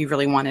eggs if you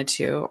really wanted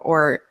to,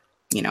 or,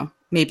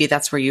 maybe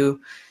that's where you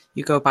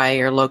go buy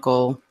your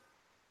local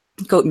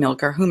goat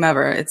milk or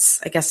whomever.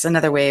 It's, I guess,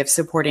 another way of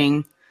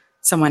supporting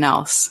someone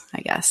else,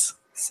 I guess.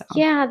 So.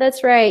 Yeah,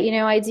 that's right.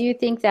 I do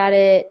think that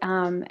it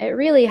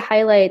really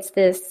highlights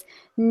this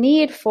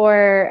need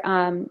for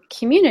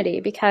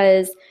community,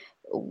 because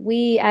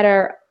we, at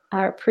our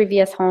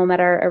previous home, at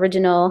our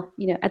original,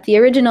 at the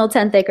original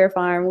 10th acre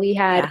farm, we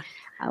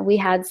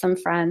had some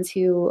friends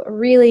who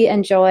really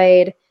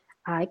enjoyed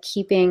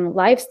keeping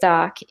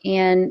livestock.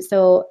 And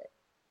so,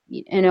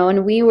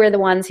 and we were the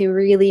ones who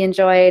really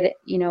enjoyed,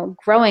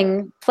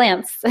 growing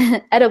plants,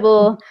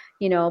 edible,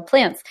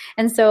 plants.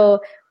 And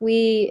so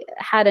we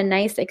had a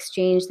nice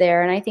exchange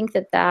there. And I think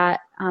that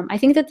I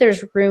think that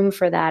there's room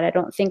for that. I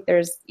don't think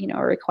there's,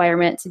 a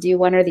requirement to do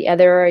one or the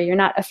other, or you're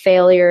not a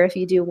failure if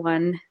you do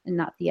one and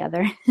not the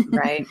other.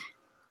 Right.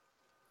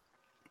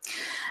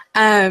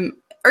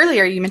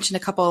 Earlier, you mentioned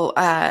a couple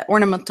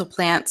ornamental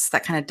plants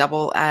that kind of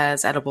double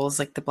as edibles,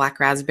 like the black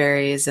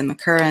raspberries and the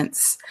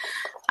currants.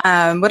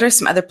 What are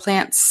some other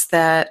plants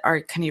that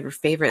are kind of your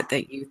favorite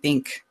that you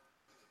think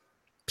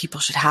people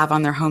should have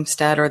on their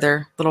homestead or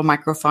their little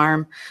micro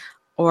farm?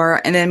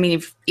 And then,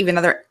 even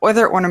other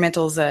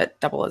ornamentals that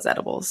double as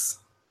edibles?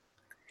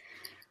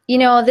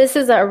 This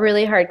is a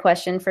really hard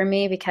question for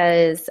me,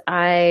 because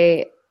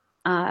I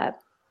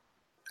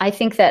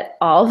think that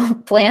all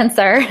plants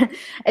are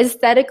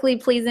aesthetically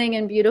pleasing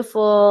and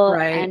beautiful,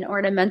 right, and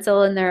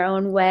ornamental in their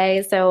own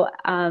way. So,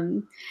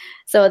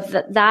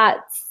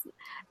 that's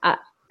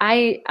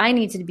I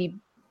need to be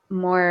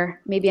more.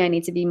 Maybe I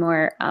need to be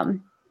more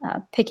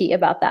picky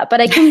about that.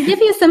 But I can give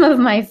you some of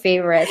my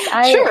favorites.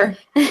 Sure.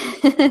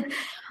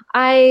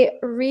 I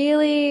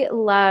really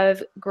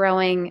love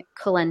growing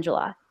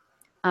calendula.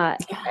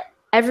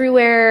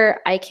 Everywhere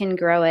I can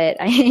grow it,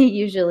 I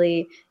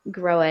usually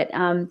grow it.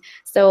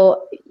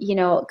 So,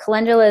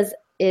 calendula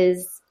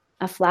is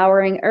a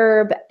flowering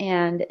herb,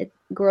 and it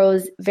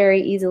grows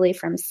very easily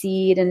from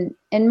seed. And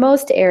in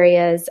most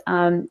areas,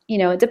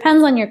 it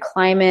depends on your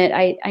climate.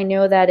 I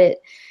know that it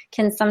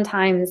can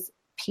sometimes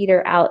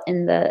peter out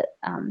in the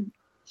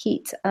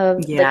heat of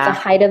like the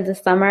height of the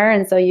summer.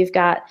 And so you've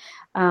got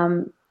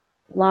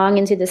long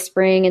into the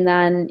spring, and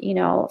then,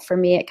 for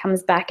me, it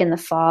comes back in the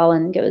fall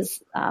and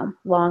goes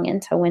long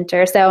into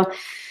winter. So,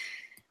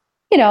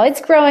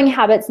 its growing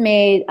habits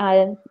may,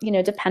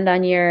 depend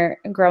on your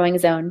growing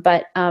zone.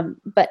 But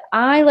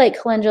I like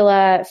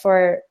calendula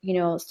for,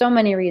 so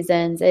many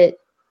reasons. It,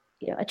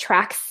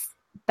 attracts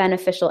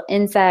beneficial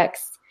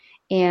insects,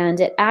 and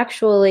it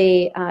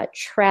actually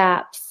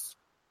traps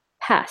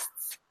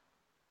pests.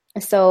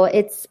 So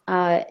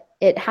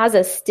it has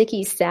a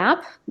sticky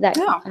sap that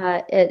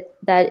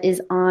that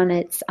is on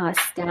its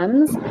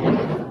stems,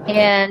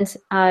 and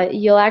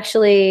you'll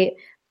actually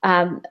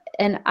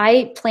And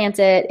I plant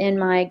it in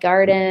my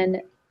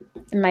garden,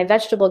 in my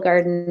vegetable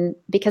garden,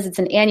 because it's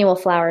an annual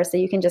flower. So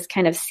you can just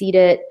kind of seed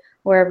it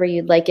wherever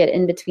you'd like it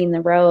in between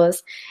the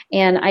rows.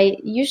 And I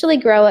usually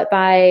grow it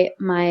by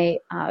my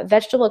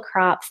vegetable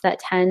crops that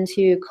tend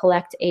to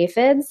collect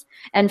aphids.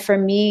 And for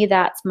me,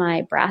 that's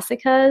my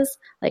brassicas,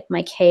 like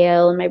my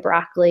kale and my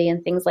broccoli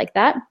and things like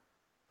that.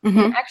 And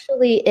Mm-hmm.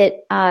 actually,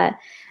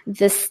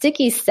 the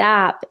sticky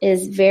sap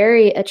is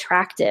very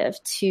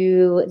attractive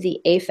to the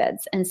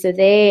aphids. And so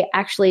they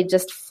actually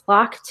just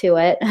flock to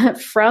it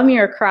from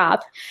your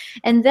crop.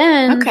 And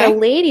then the Okay.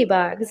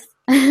 ladybugs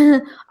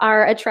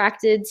are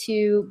attracted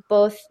to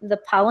both the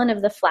pollen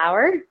of the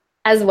flower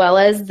as well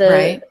as the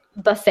Right.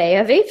 buffet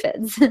of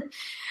aphids.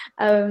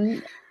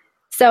 um,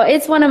 so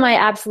it's one of my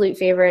absolute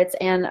favorites.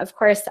 And of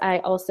course, I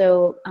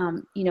also,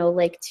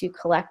 like to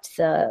collect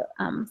the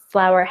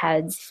flower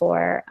heads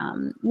for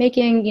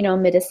making,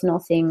 medicinal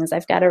things.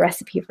 I've got a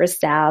recipe for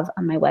salve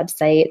on my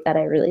website that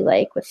I really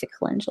like with the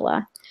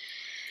calendula.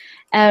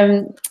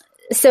 Um,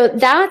 so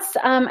that's,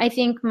 I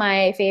think,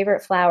 my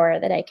favorite flower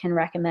that I can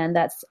recommend.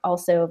 That's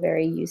also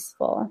very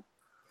useful.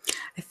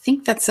 I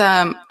think that's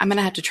I'm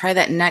gonna have to try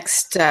that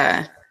next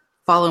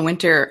fall and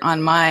winter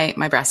on my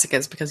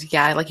brassicas because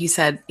yeah, like you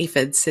said,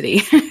 aphid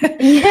city.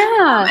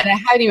 Yeah. And I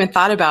hadn't even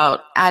thought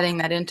about adding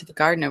that into the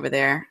garden over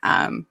there.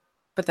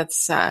 But that's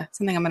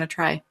something I'm gonna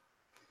try.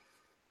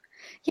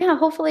 Yeah,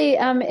 hopefully,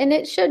 and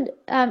it should.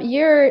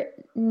 You're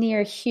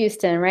near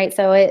Houston, right?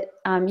 So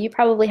you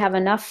probably have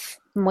enough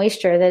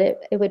moisture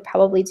that it would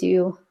probably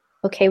do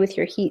okay with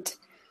your heat.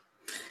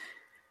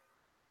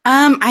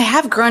 I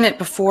have grown it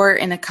before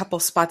in a couple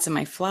spots in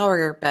my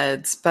flower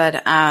beds,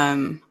 but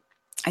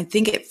I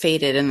think it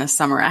faded in the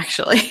summer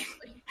actually.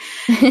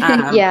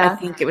 I Yeah,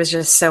 think it was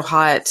just so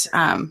hot.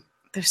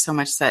 There's so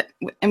much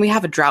and we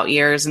have a drought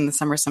years in the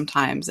summer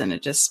sometimes, and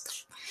it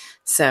just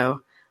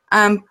so.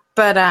 Yeah,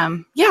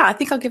 I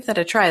think I'll give that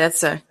a try.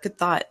 That's a good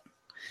thought.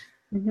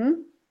 hmm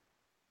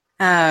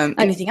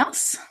Anything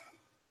else?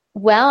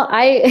 well,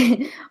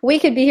 I we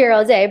could be here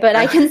all day, but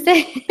I can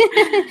say,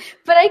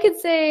 but I could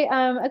say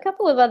a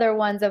couple of other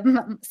ones of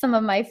some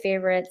of my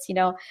favorites.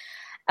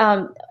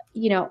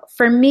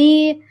 For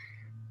me,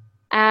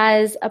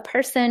 as a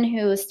person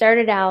who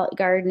started out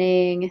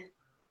gardening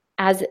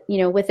as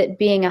with it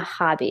being a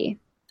hobby,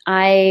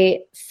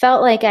 I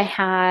felt like I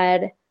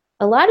had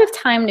a lot of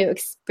time to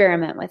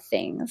experiment with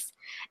things.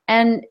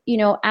 And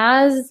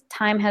as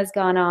time has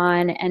gone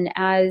on, and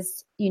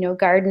as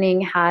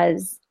gardening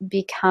has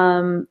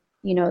become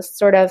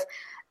sort of,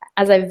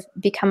 as I've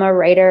become a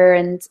writer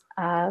and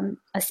a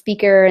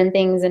speaker and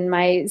things, and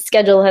my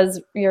schedule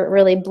has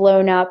really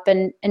blown up,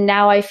 and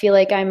now I feel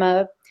like I'm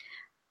a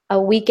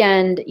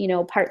weekend,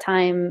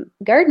 part-time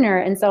gardener.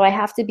 And so I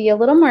have to be a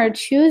little more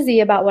choosy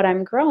about what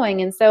I'm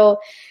growing. And so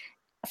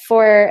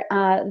for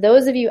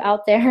those of you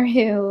out there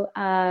who,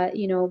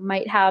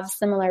 might have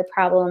similar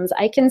problems,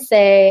 I can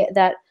say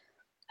that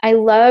I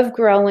love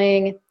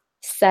growing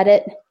set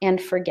it and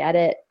forget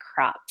it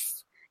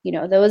crops.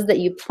 Those that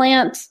you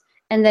plant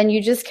and then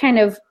you just kind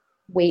of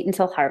wait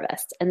until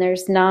harvest, and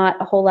there's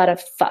not a whole lot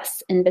of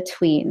fuss in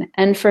between.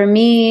 And for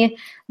me,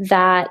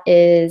 that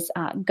is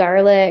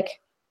garlic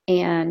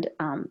and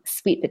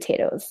sweet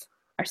potatoes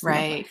are some of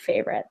my Right.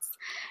 favorites.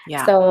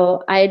 Yeah.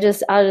 So I'll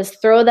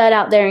just throw that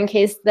out there in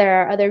case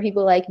there are other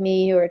people like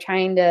me who are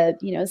trying to,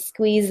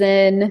 squeeze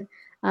in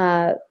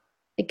uh,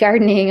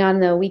 gardening on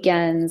the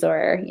weekends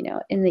or,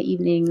 in the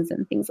evenings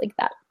and things like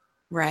that.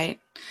 Right.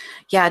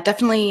 Yeah,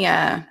 definitely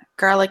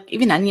garlic,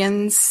 even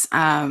onions.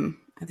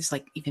 There's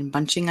like even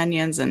bunching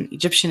onions and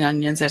Egyptian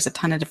onions. There's a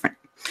ton of different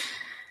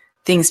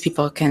things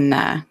people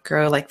can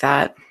grow like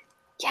that.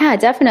 Yeah,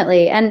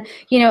 definitely. And,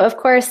 of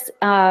course,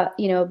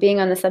 being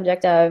on the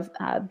subject of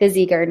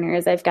busy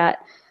gardeners, I've got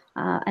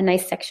a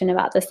nice section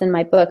about this in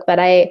my book, but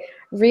I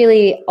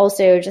really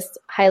also just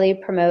highly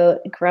promote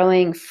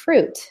growing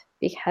fruit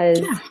because,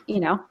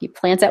 Yeah, you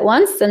plant it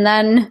once and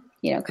then,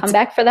 come it's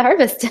back for the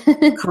harvest.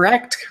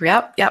 correct.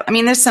 Yep, yep. I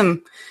mean, it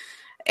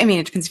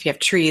depends if you have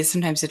trees.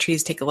 Sometimes the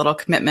trees take a little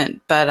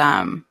commitment, but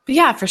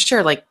yeah, for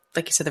sure. Like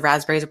you said, the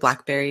raspberries,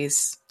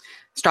 blackberries,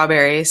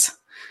 strawberries.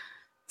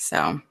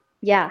 So,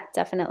 Yeah,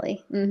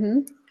 definitely.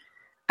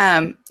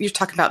 you're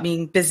talking about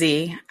being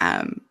busy.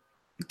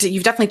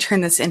 You've definitely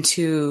turned this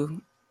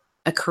into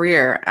a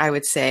career, I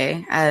would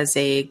say, as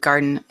a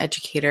garden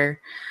educator.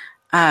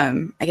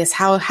 I guess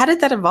how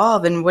did that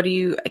evolve, and what do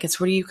you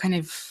kind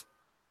of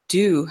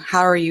do?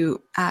 How are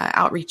you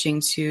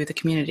outreaching to the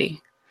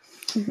community?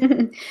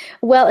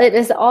 Well, it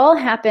has all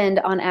happened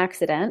on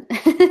accident.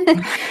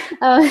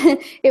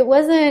 It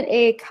wasn't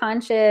a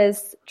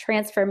conscious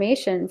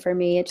transformation for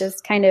me. It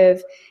just kind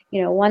of,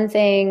 one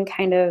thing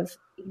kind of,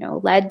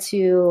 led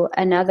to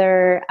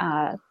another.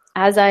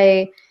 As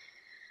I,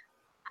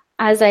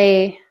 as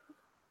I,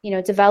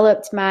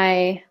 developed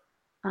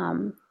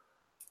um,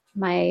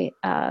 my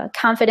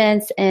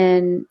confidence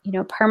in,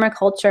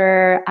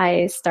 permaculture,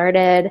 I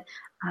started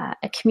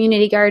a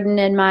community garden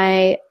in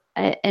my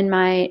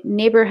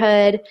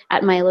neighborhood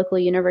at my local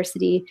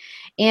university.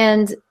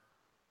 And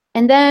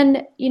And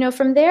then,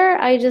 from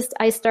there,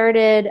 I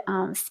started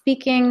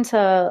speaking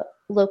to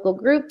local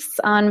groups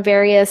on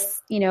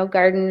various,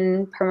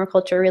 garden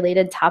permaculture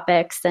related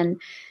topics.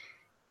 And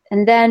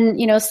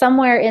then,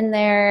 somewhere in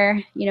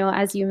there,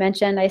 as you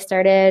mentioned, I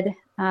started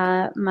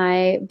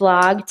my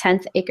blog,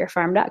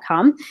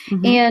 10thacrefarm.com.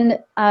 Mm-hmm. And,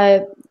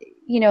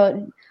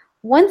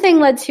 one thing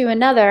led to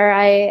another.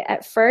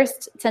 At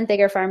first,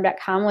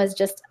 10thacrefarm.com was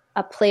just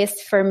a place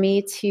for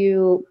me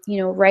to,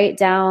 write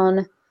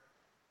down.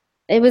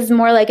 It was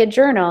more like a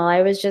journal.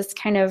 I was just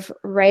kind of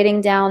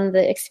writing down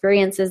the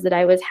experiences that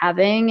I was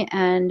having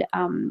and,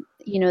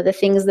 the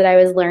things that I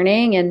was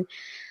learning and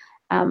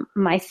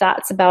my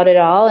thoughts about it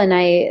all. And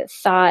I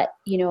thought,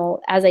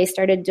 as I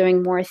started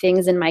doing more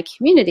things in my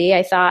community,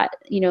 I thought,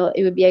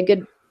 it would be a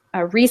good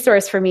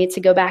resource for me to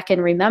go back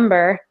and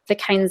remember the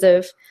kinds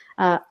of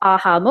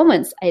aha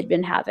moments I'd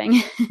been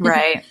having.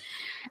 Right.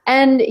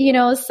 And,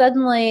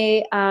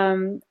 suddenly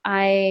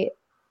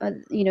the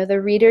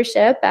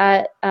readership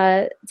at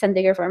 10th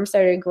Acre Farm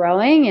started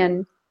growing.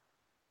 And,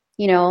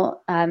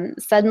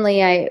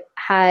 suddenly I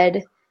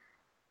had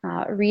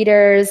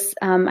readers.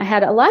 I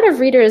had a lot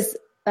of readers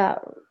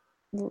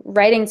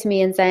writing to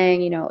me and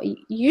saying,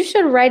 you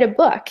should write a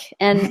book.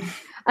 And,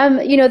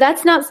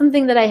 that's not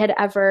something that I had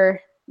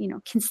ever,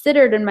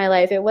 considered in my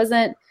life. It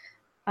wasn't,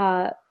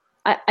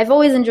 I've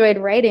always enjoyed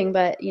writing,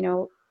 but,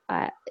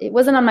 it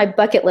wasn't on my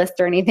bucket list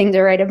or anything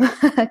to write a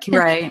book.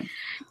 Right.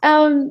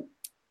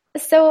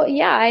 So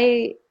yeah,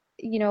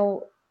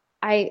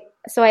 I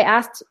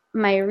asked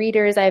my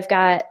readers, I've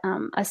got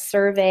a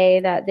survey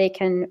that they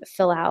can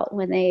fill out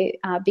when they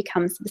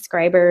become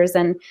subscribers.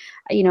 And,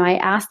 I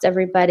asked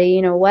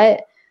everybody,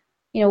 what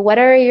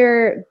are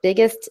your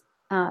biggest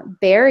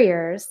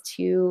barriers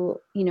to,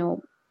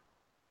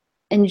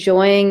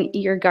 enjoying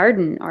your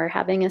garden or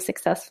having a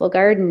successful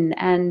garden?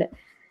 And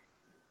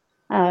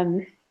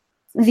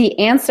the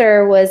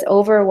answer was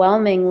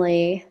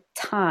overwhelmingly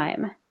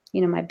time.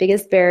 My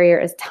biggest barrier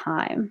is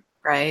time.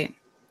 Right.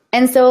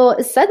 And so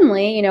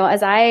suddenly,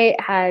 as I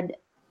had,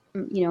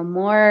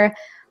 more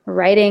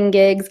writing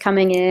gigs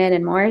coming in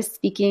and more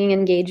speaking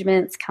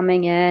engagements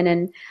coming in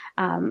and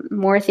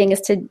more things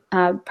to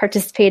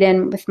participate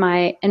in with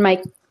my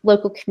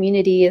local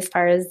community as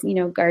far as,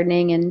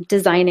 gardening and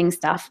designing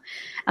stuff,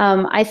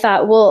 I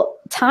thought, well,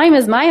 time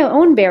is my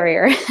own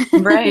barrier.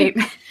 Right.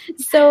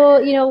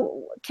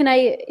 So, can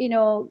I,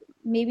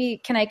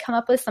 maybe can I come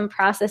up with some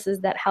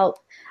processes that help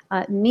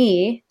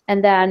me,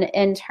 and then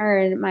in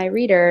turn my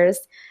readers,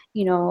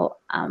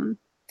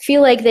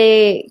 feel like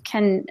they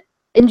can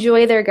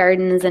enjoy their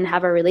gardens and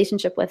have a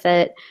relationship with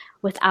it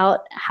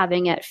without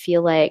having it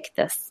feel like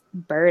this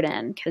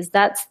burden, because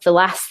that's the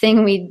last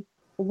thing we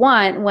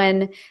want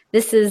when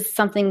this is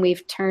something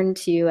we've turned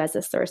to as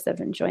a source of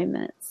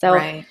enjoyment. So,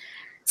 right.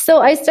 So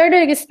I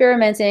started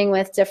experimenting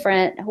with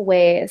different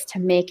ways to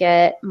make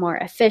it more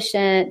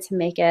efficient, to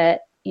make it,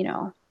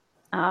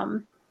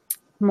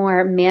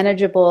 more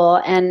manageable.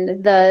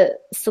 And the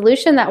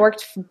solution that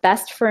worked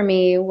best for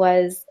me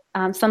was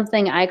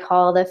something I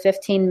call the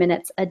 15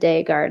 minutes a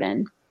day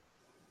garden.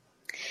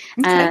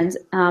 Okay. And,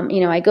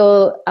 I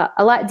go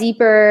a lot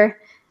deeper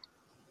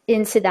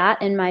into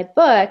that in my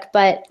book,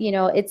 but,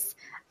 it's,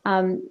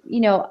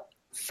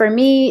 for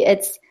me,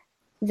 it's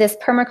this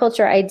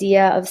permaculture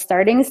idea of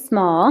starting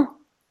small,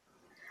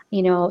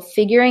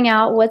 figuring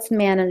out what's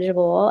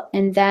manageable,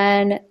 and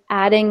then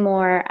adding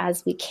more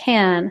as we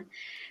can.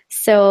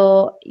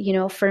 So,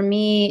 for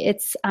me,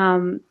 it's,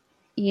 this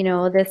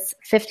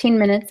 15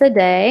 minutes a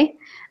day.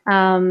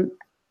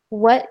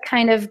 What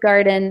kind of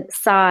garden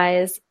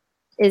size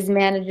is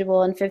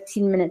manageable in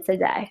 15 minutes a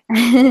day?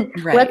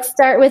 Right. Let's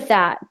start with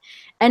that.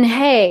 And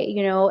hey,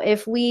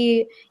 if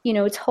we,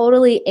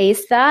 totally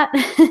ace that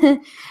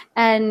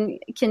and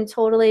can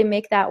totally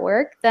make that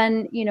work,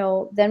 then,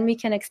 then we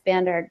can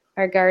expand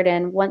our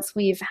garden once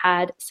we've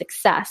had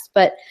success.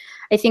 But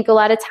I think a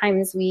lot of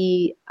times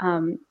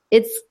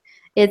it's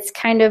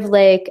kind of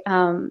like,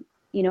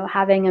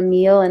 having a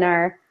meal and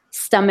our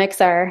stomachs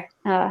our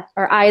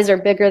eyes are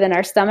bigger than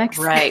our stomachs.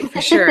 Right,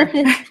 for sure.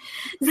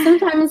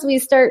 Sometimes we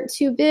start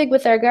too big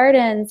with our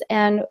gardens,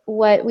 and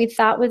what we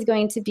thought was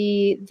going to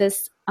be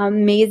this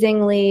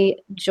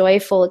amazingly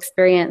joyful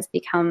experience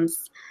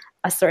becomes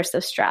a source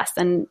of stress.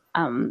 And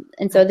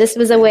so this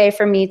was a way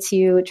for me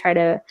to try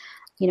to,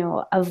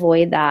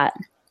 avoid that.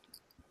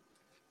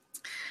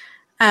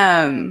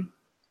 Now,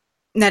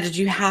 did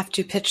you have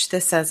to pitch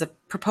this as a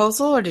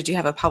proposal, or did you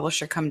have a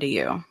publisher come to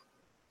you?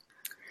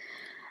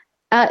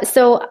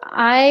 So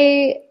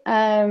I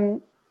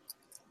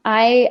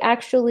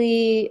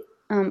actually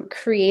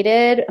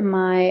created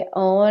my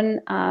own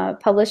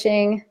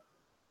publishing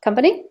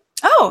company.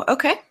 Oh,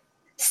 okay.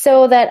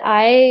 So that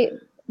I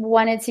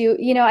wanted to,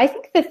 I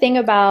think the thing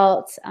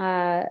about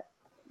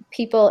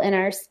people in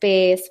our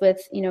space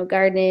with,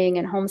 gardening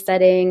and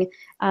homesteading,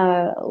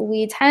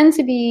 we tend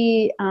to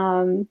be,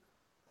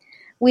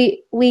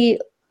 we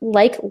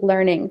like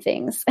learning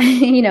things,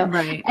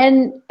 Right.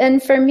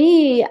 And for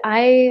me,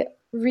 I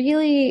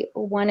really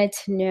wanted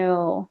to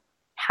know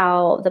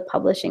how the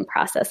publishing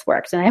process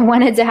works. And I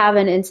wanted to have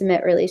an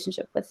intimate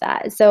relationship with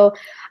that. So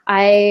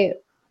I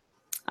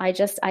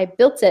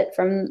built it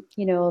from,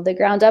 the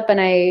ground up, and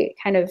I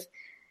kind of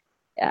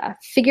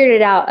figured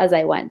it out as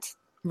I went.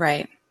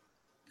 Right.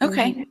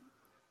 Okay. Mm-hmm.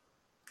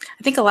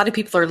 I think a lot of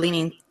people are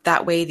leaning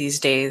that way these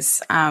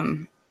days.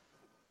 It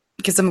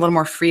gives them a little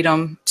more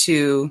freedom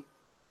to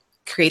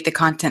create the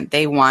content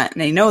they want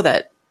and they know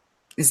that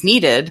is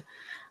needed,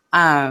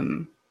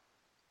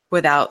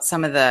 without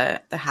some of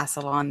the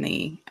hassle on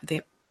the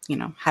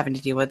having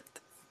to deal with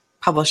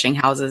publishing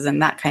houses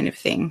and that kind of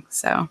thing.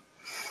 So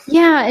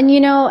yeah,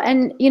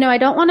 and I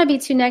don't want to be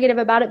too negative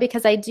about it,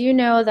 because I do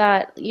know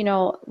that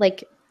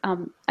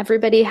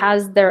everybody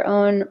has their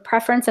own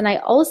preference, and I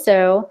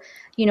also,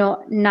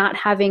 not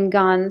having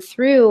gone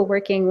through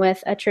working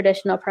with a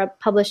traditional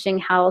publishing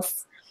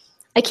house,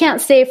 I can't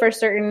say for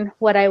certain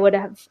what I would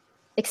have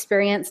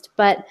experienced,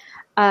 but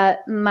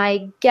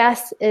my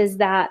guess is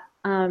that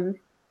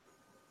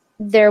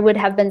there would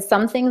have been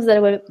some things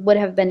that would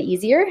have been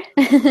easier.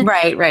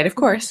 Right, of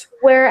course.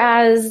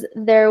 Whereas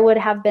there would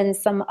have been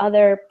some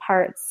other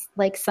parts,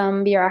 like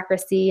some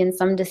bureaucracy and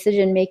some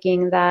decision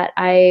making, that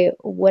I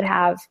would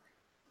have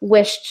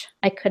wished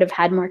I could have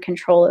had more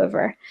control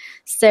over.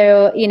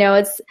 So,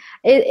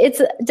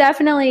 it's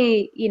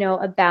definitely,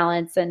 a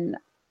balance, and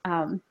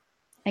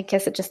I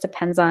guess it just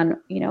depends on,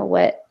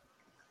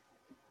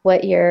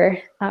 what your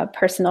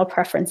personal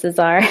preferences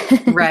are.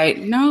 Right.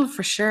 No,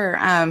 for sure.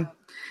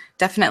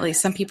 Definitely.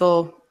 Some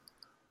people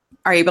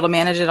are able to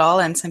manage it all,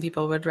 and some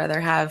people would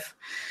rather have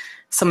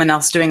someone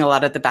else doing a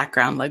lot of the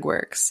background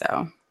legwork.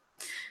 So,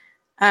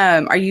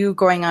 are you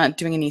going on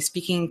doing any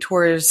speaking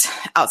tours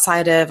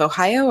outside of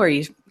Ohio, or are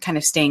you kind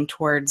of staying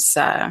towards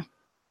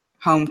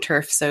home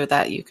turf so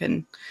that you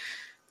can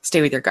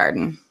stay with your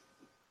garden?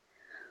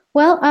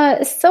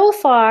 Well, so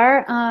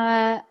far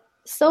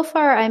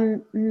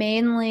I'm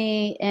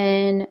mainly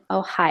in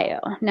Ohio.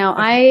 Now,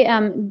 Okay. I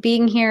am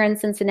being here in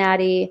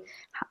Cincinnati.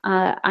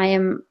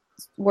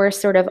 We're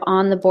sort of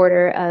on the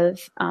border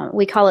of,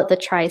 we call it the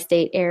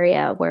tri-state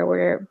area, where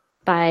we're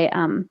by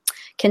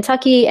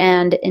Kentucky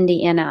and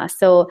Indiana.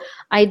 So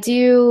I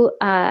do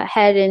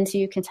head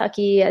into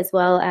Kentucky as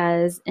well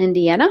as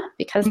Indiana,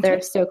 because Okay.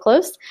 they're so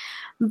close.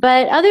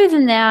 But other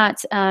than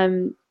that,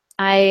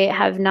 I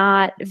have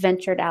not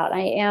ventured out.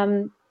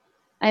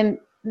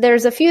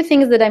 There's a few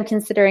things that I'm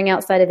considering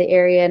outside of the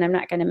area, and I'm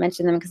not going to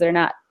mention them because they're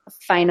not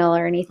final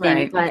or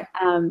anything. Right.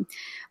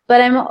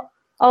 But I'm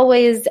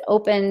always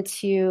open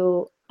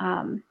to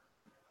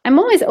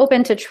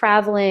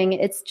traveling.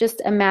 It's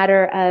just a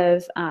matter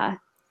of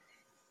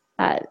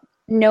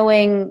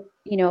knowing,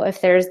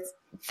 if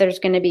there's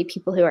going to be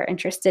people who are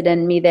interested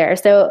in me there.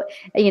 So,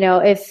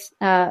 if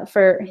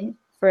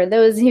for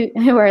those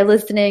who are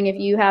listening, if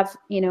you have,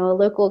 a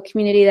local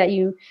community that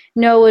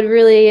would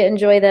really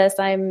enjoy this,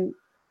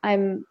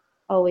 I'm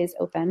always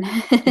open.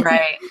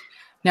 Right.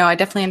 No, I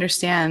definitely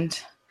understand.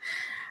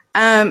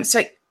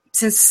 So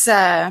since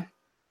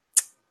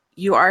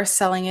you are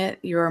selling it,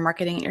 you're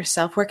marketing it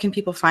yourself, where can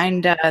people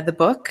find the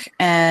book,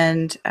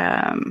 and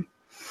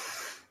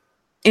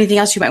anything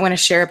else you might want to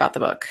share about the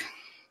book?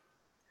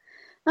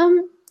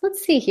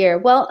 Let's see here.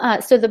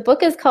 Well, so the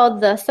book is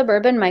called The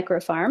Suburban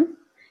Microfarm,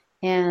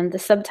 and the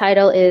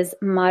subtitle is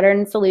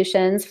Modern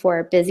Solutions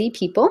for Busy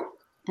People.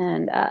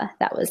 And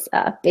that was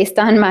based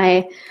on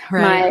my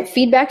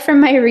feedback from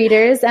my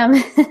readers.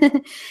 And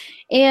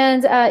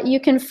you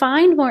can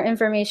find more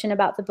information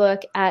about the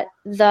book at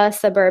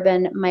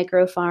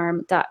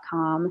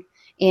thesuburbanmicrofarm.com.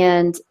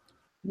 And,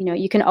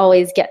 you can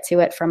always get to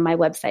it from my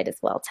website as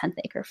well,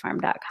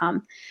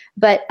 10thacrefarm.com.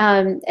 But,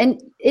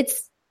 and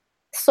it's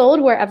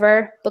sold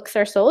wherever books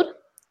are sold.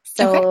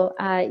 So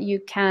you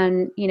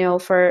can,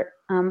 for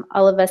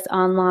all of us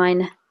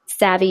online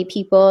savvy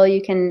people,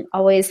 you can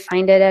always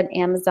find it at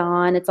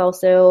Amazon. It's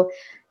also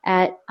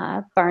at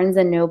Barnes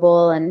and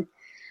Noble, and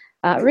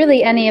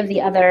really any of the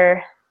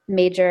other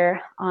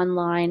major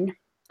online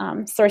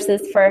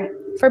sources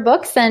for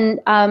books.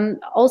 And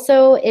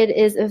also it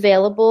is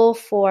available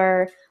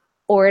for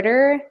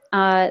order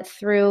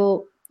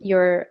through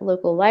your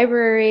local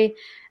library.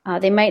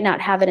 They might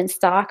not have it in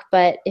stock,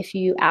 but if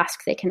you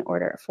ask, they can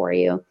order it for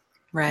you.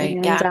 Right.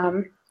 And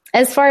Yeah.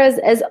 as far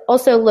as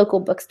also local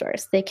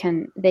bookstores, they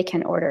can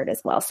order it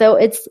as well. So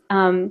it's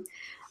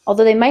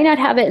although they might not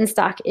have it in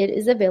stock, it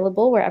is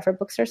available wherever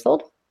books are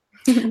sold.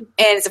 And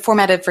is it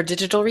formatted for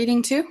digital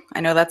reading too?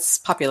 I know that's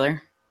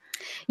popular.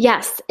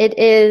 Yes, it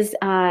is.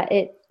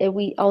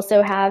 We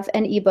also have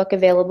an ebook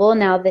available.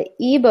 Now the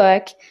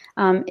ebook,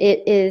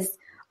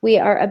 we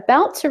are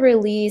about to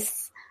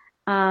release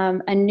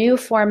a new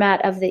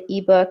format of the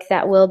ebook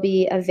that will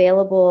be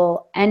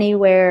available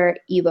anywhere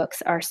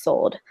ebooks are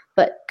sold.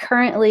 But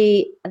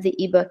currently the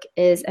ebook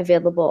is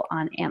available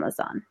on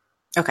Amazon.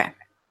 Okay.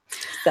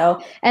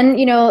 So, and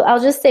I'll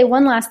just say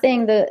one last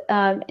thing.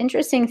 The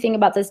interesting thing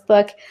about this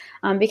book,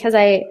 because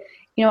I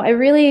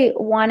really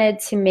wanted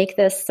to make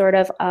this sort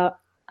of a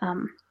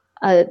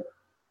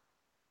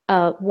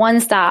a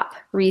one-stop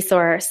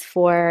resource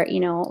for,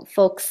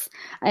 folks,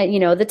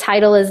 the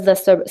title is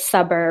the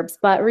suburbs,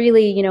 but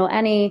really,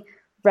 any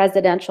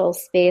residential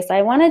space.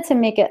 I wanted to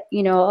make it,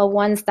 a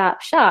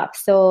one-stop shop.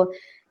 So,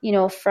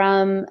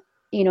 from,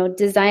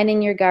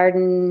 designing your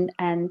garden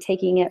and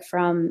taking it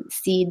from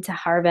seed to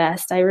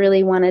harvest, I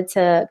really wanted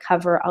to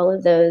cover all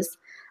of those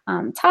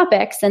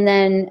topics. And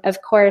then,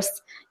 of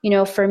course,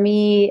 for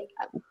me,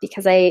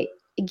 because I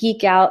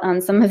geek out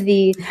on some of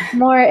the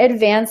more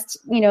advanced,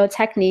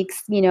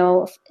 techniques,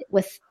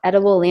 with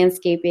edible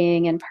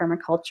landscaping and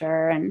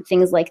permaculture and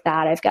things like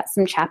that. I've got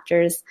some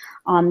chapters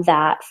on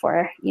that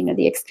for,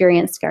 the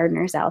experienced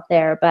gardeners out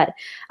there. But,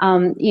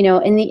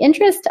 in the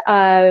interest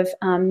of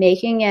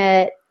making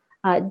it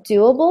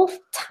doable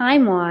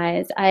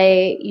time-wise,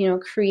 I,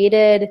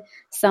 created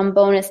some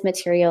bonus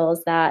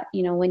materials that,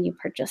 when you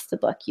purchase the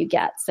book, you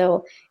get.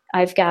 So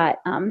I've got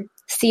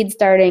seed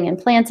starting and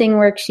planting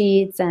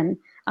worksheets and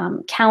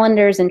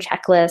calendars and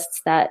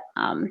checklists that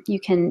you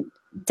can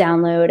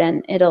download,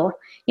 and it'll,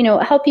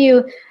 help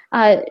you,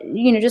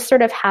 just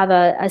sort of have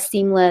a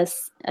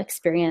seamless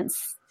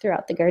experience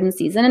throughout the garden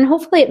season. And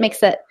hopefully it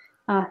makes it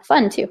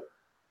fun too.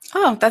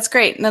 Oh, that's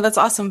great. No, that's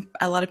awesome.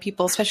 A lot of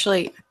people,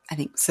 especially I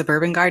think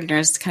suburban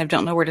gardeners, kind of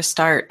don't know where to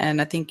start.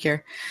 And I think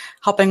you're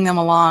helping them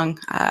along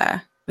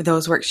with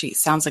those worksheets.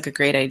 Sounds like a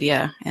great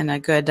idea and a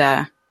good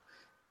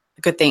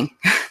thing.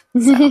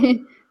 So.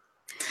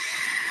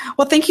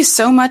 Well, thank you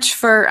so much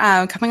for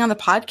coming on the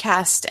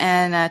podcast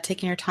and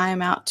taking your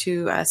time out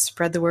to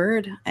spread the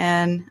word.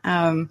 And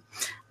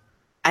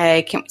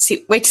I can't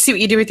wait to see what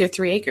you do with your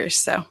 3 acres.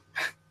 So.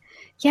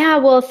 Yeah,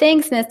 well,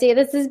 thanks, Misty.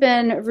 This has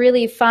been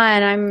really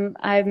fun.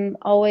 I'm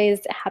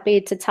always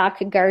happy to talk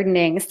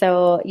gardening.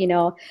 So,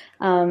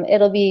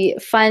 it'll be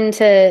fun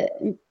to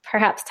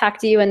perhaps talk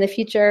to you in the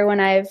future when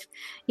I've,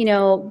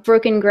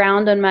 broken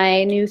ground on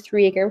my new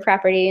 3-acre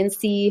property and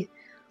see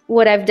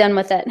what I've done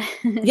with it.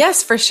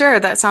 Yes, for sure.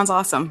 That sounds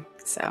awesome.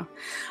 So, all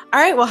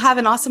right. Well, have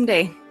an awesome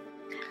day.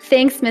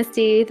 Thanks,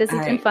 Misty. This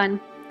has been fun.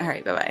 All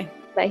right. Bye-bye.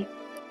 Bye.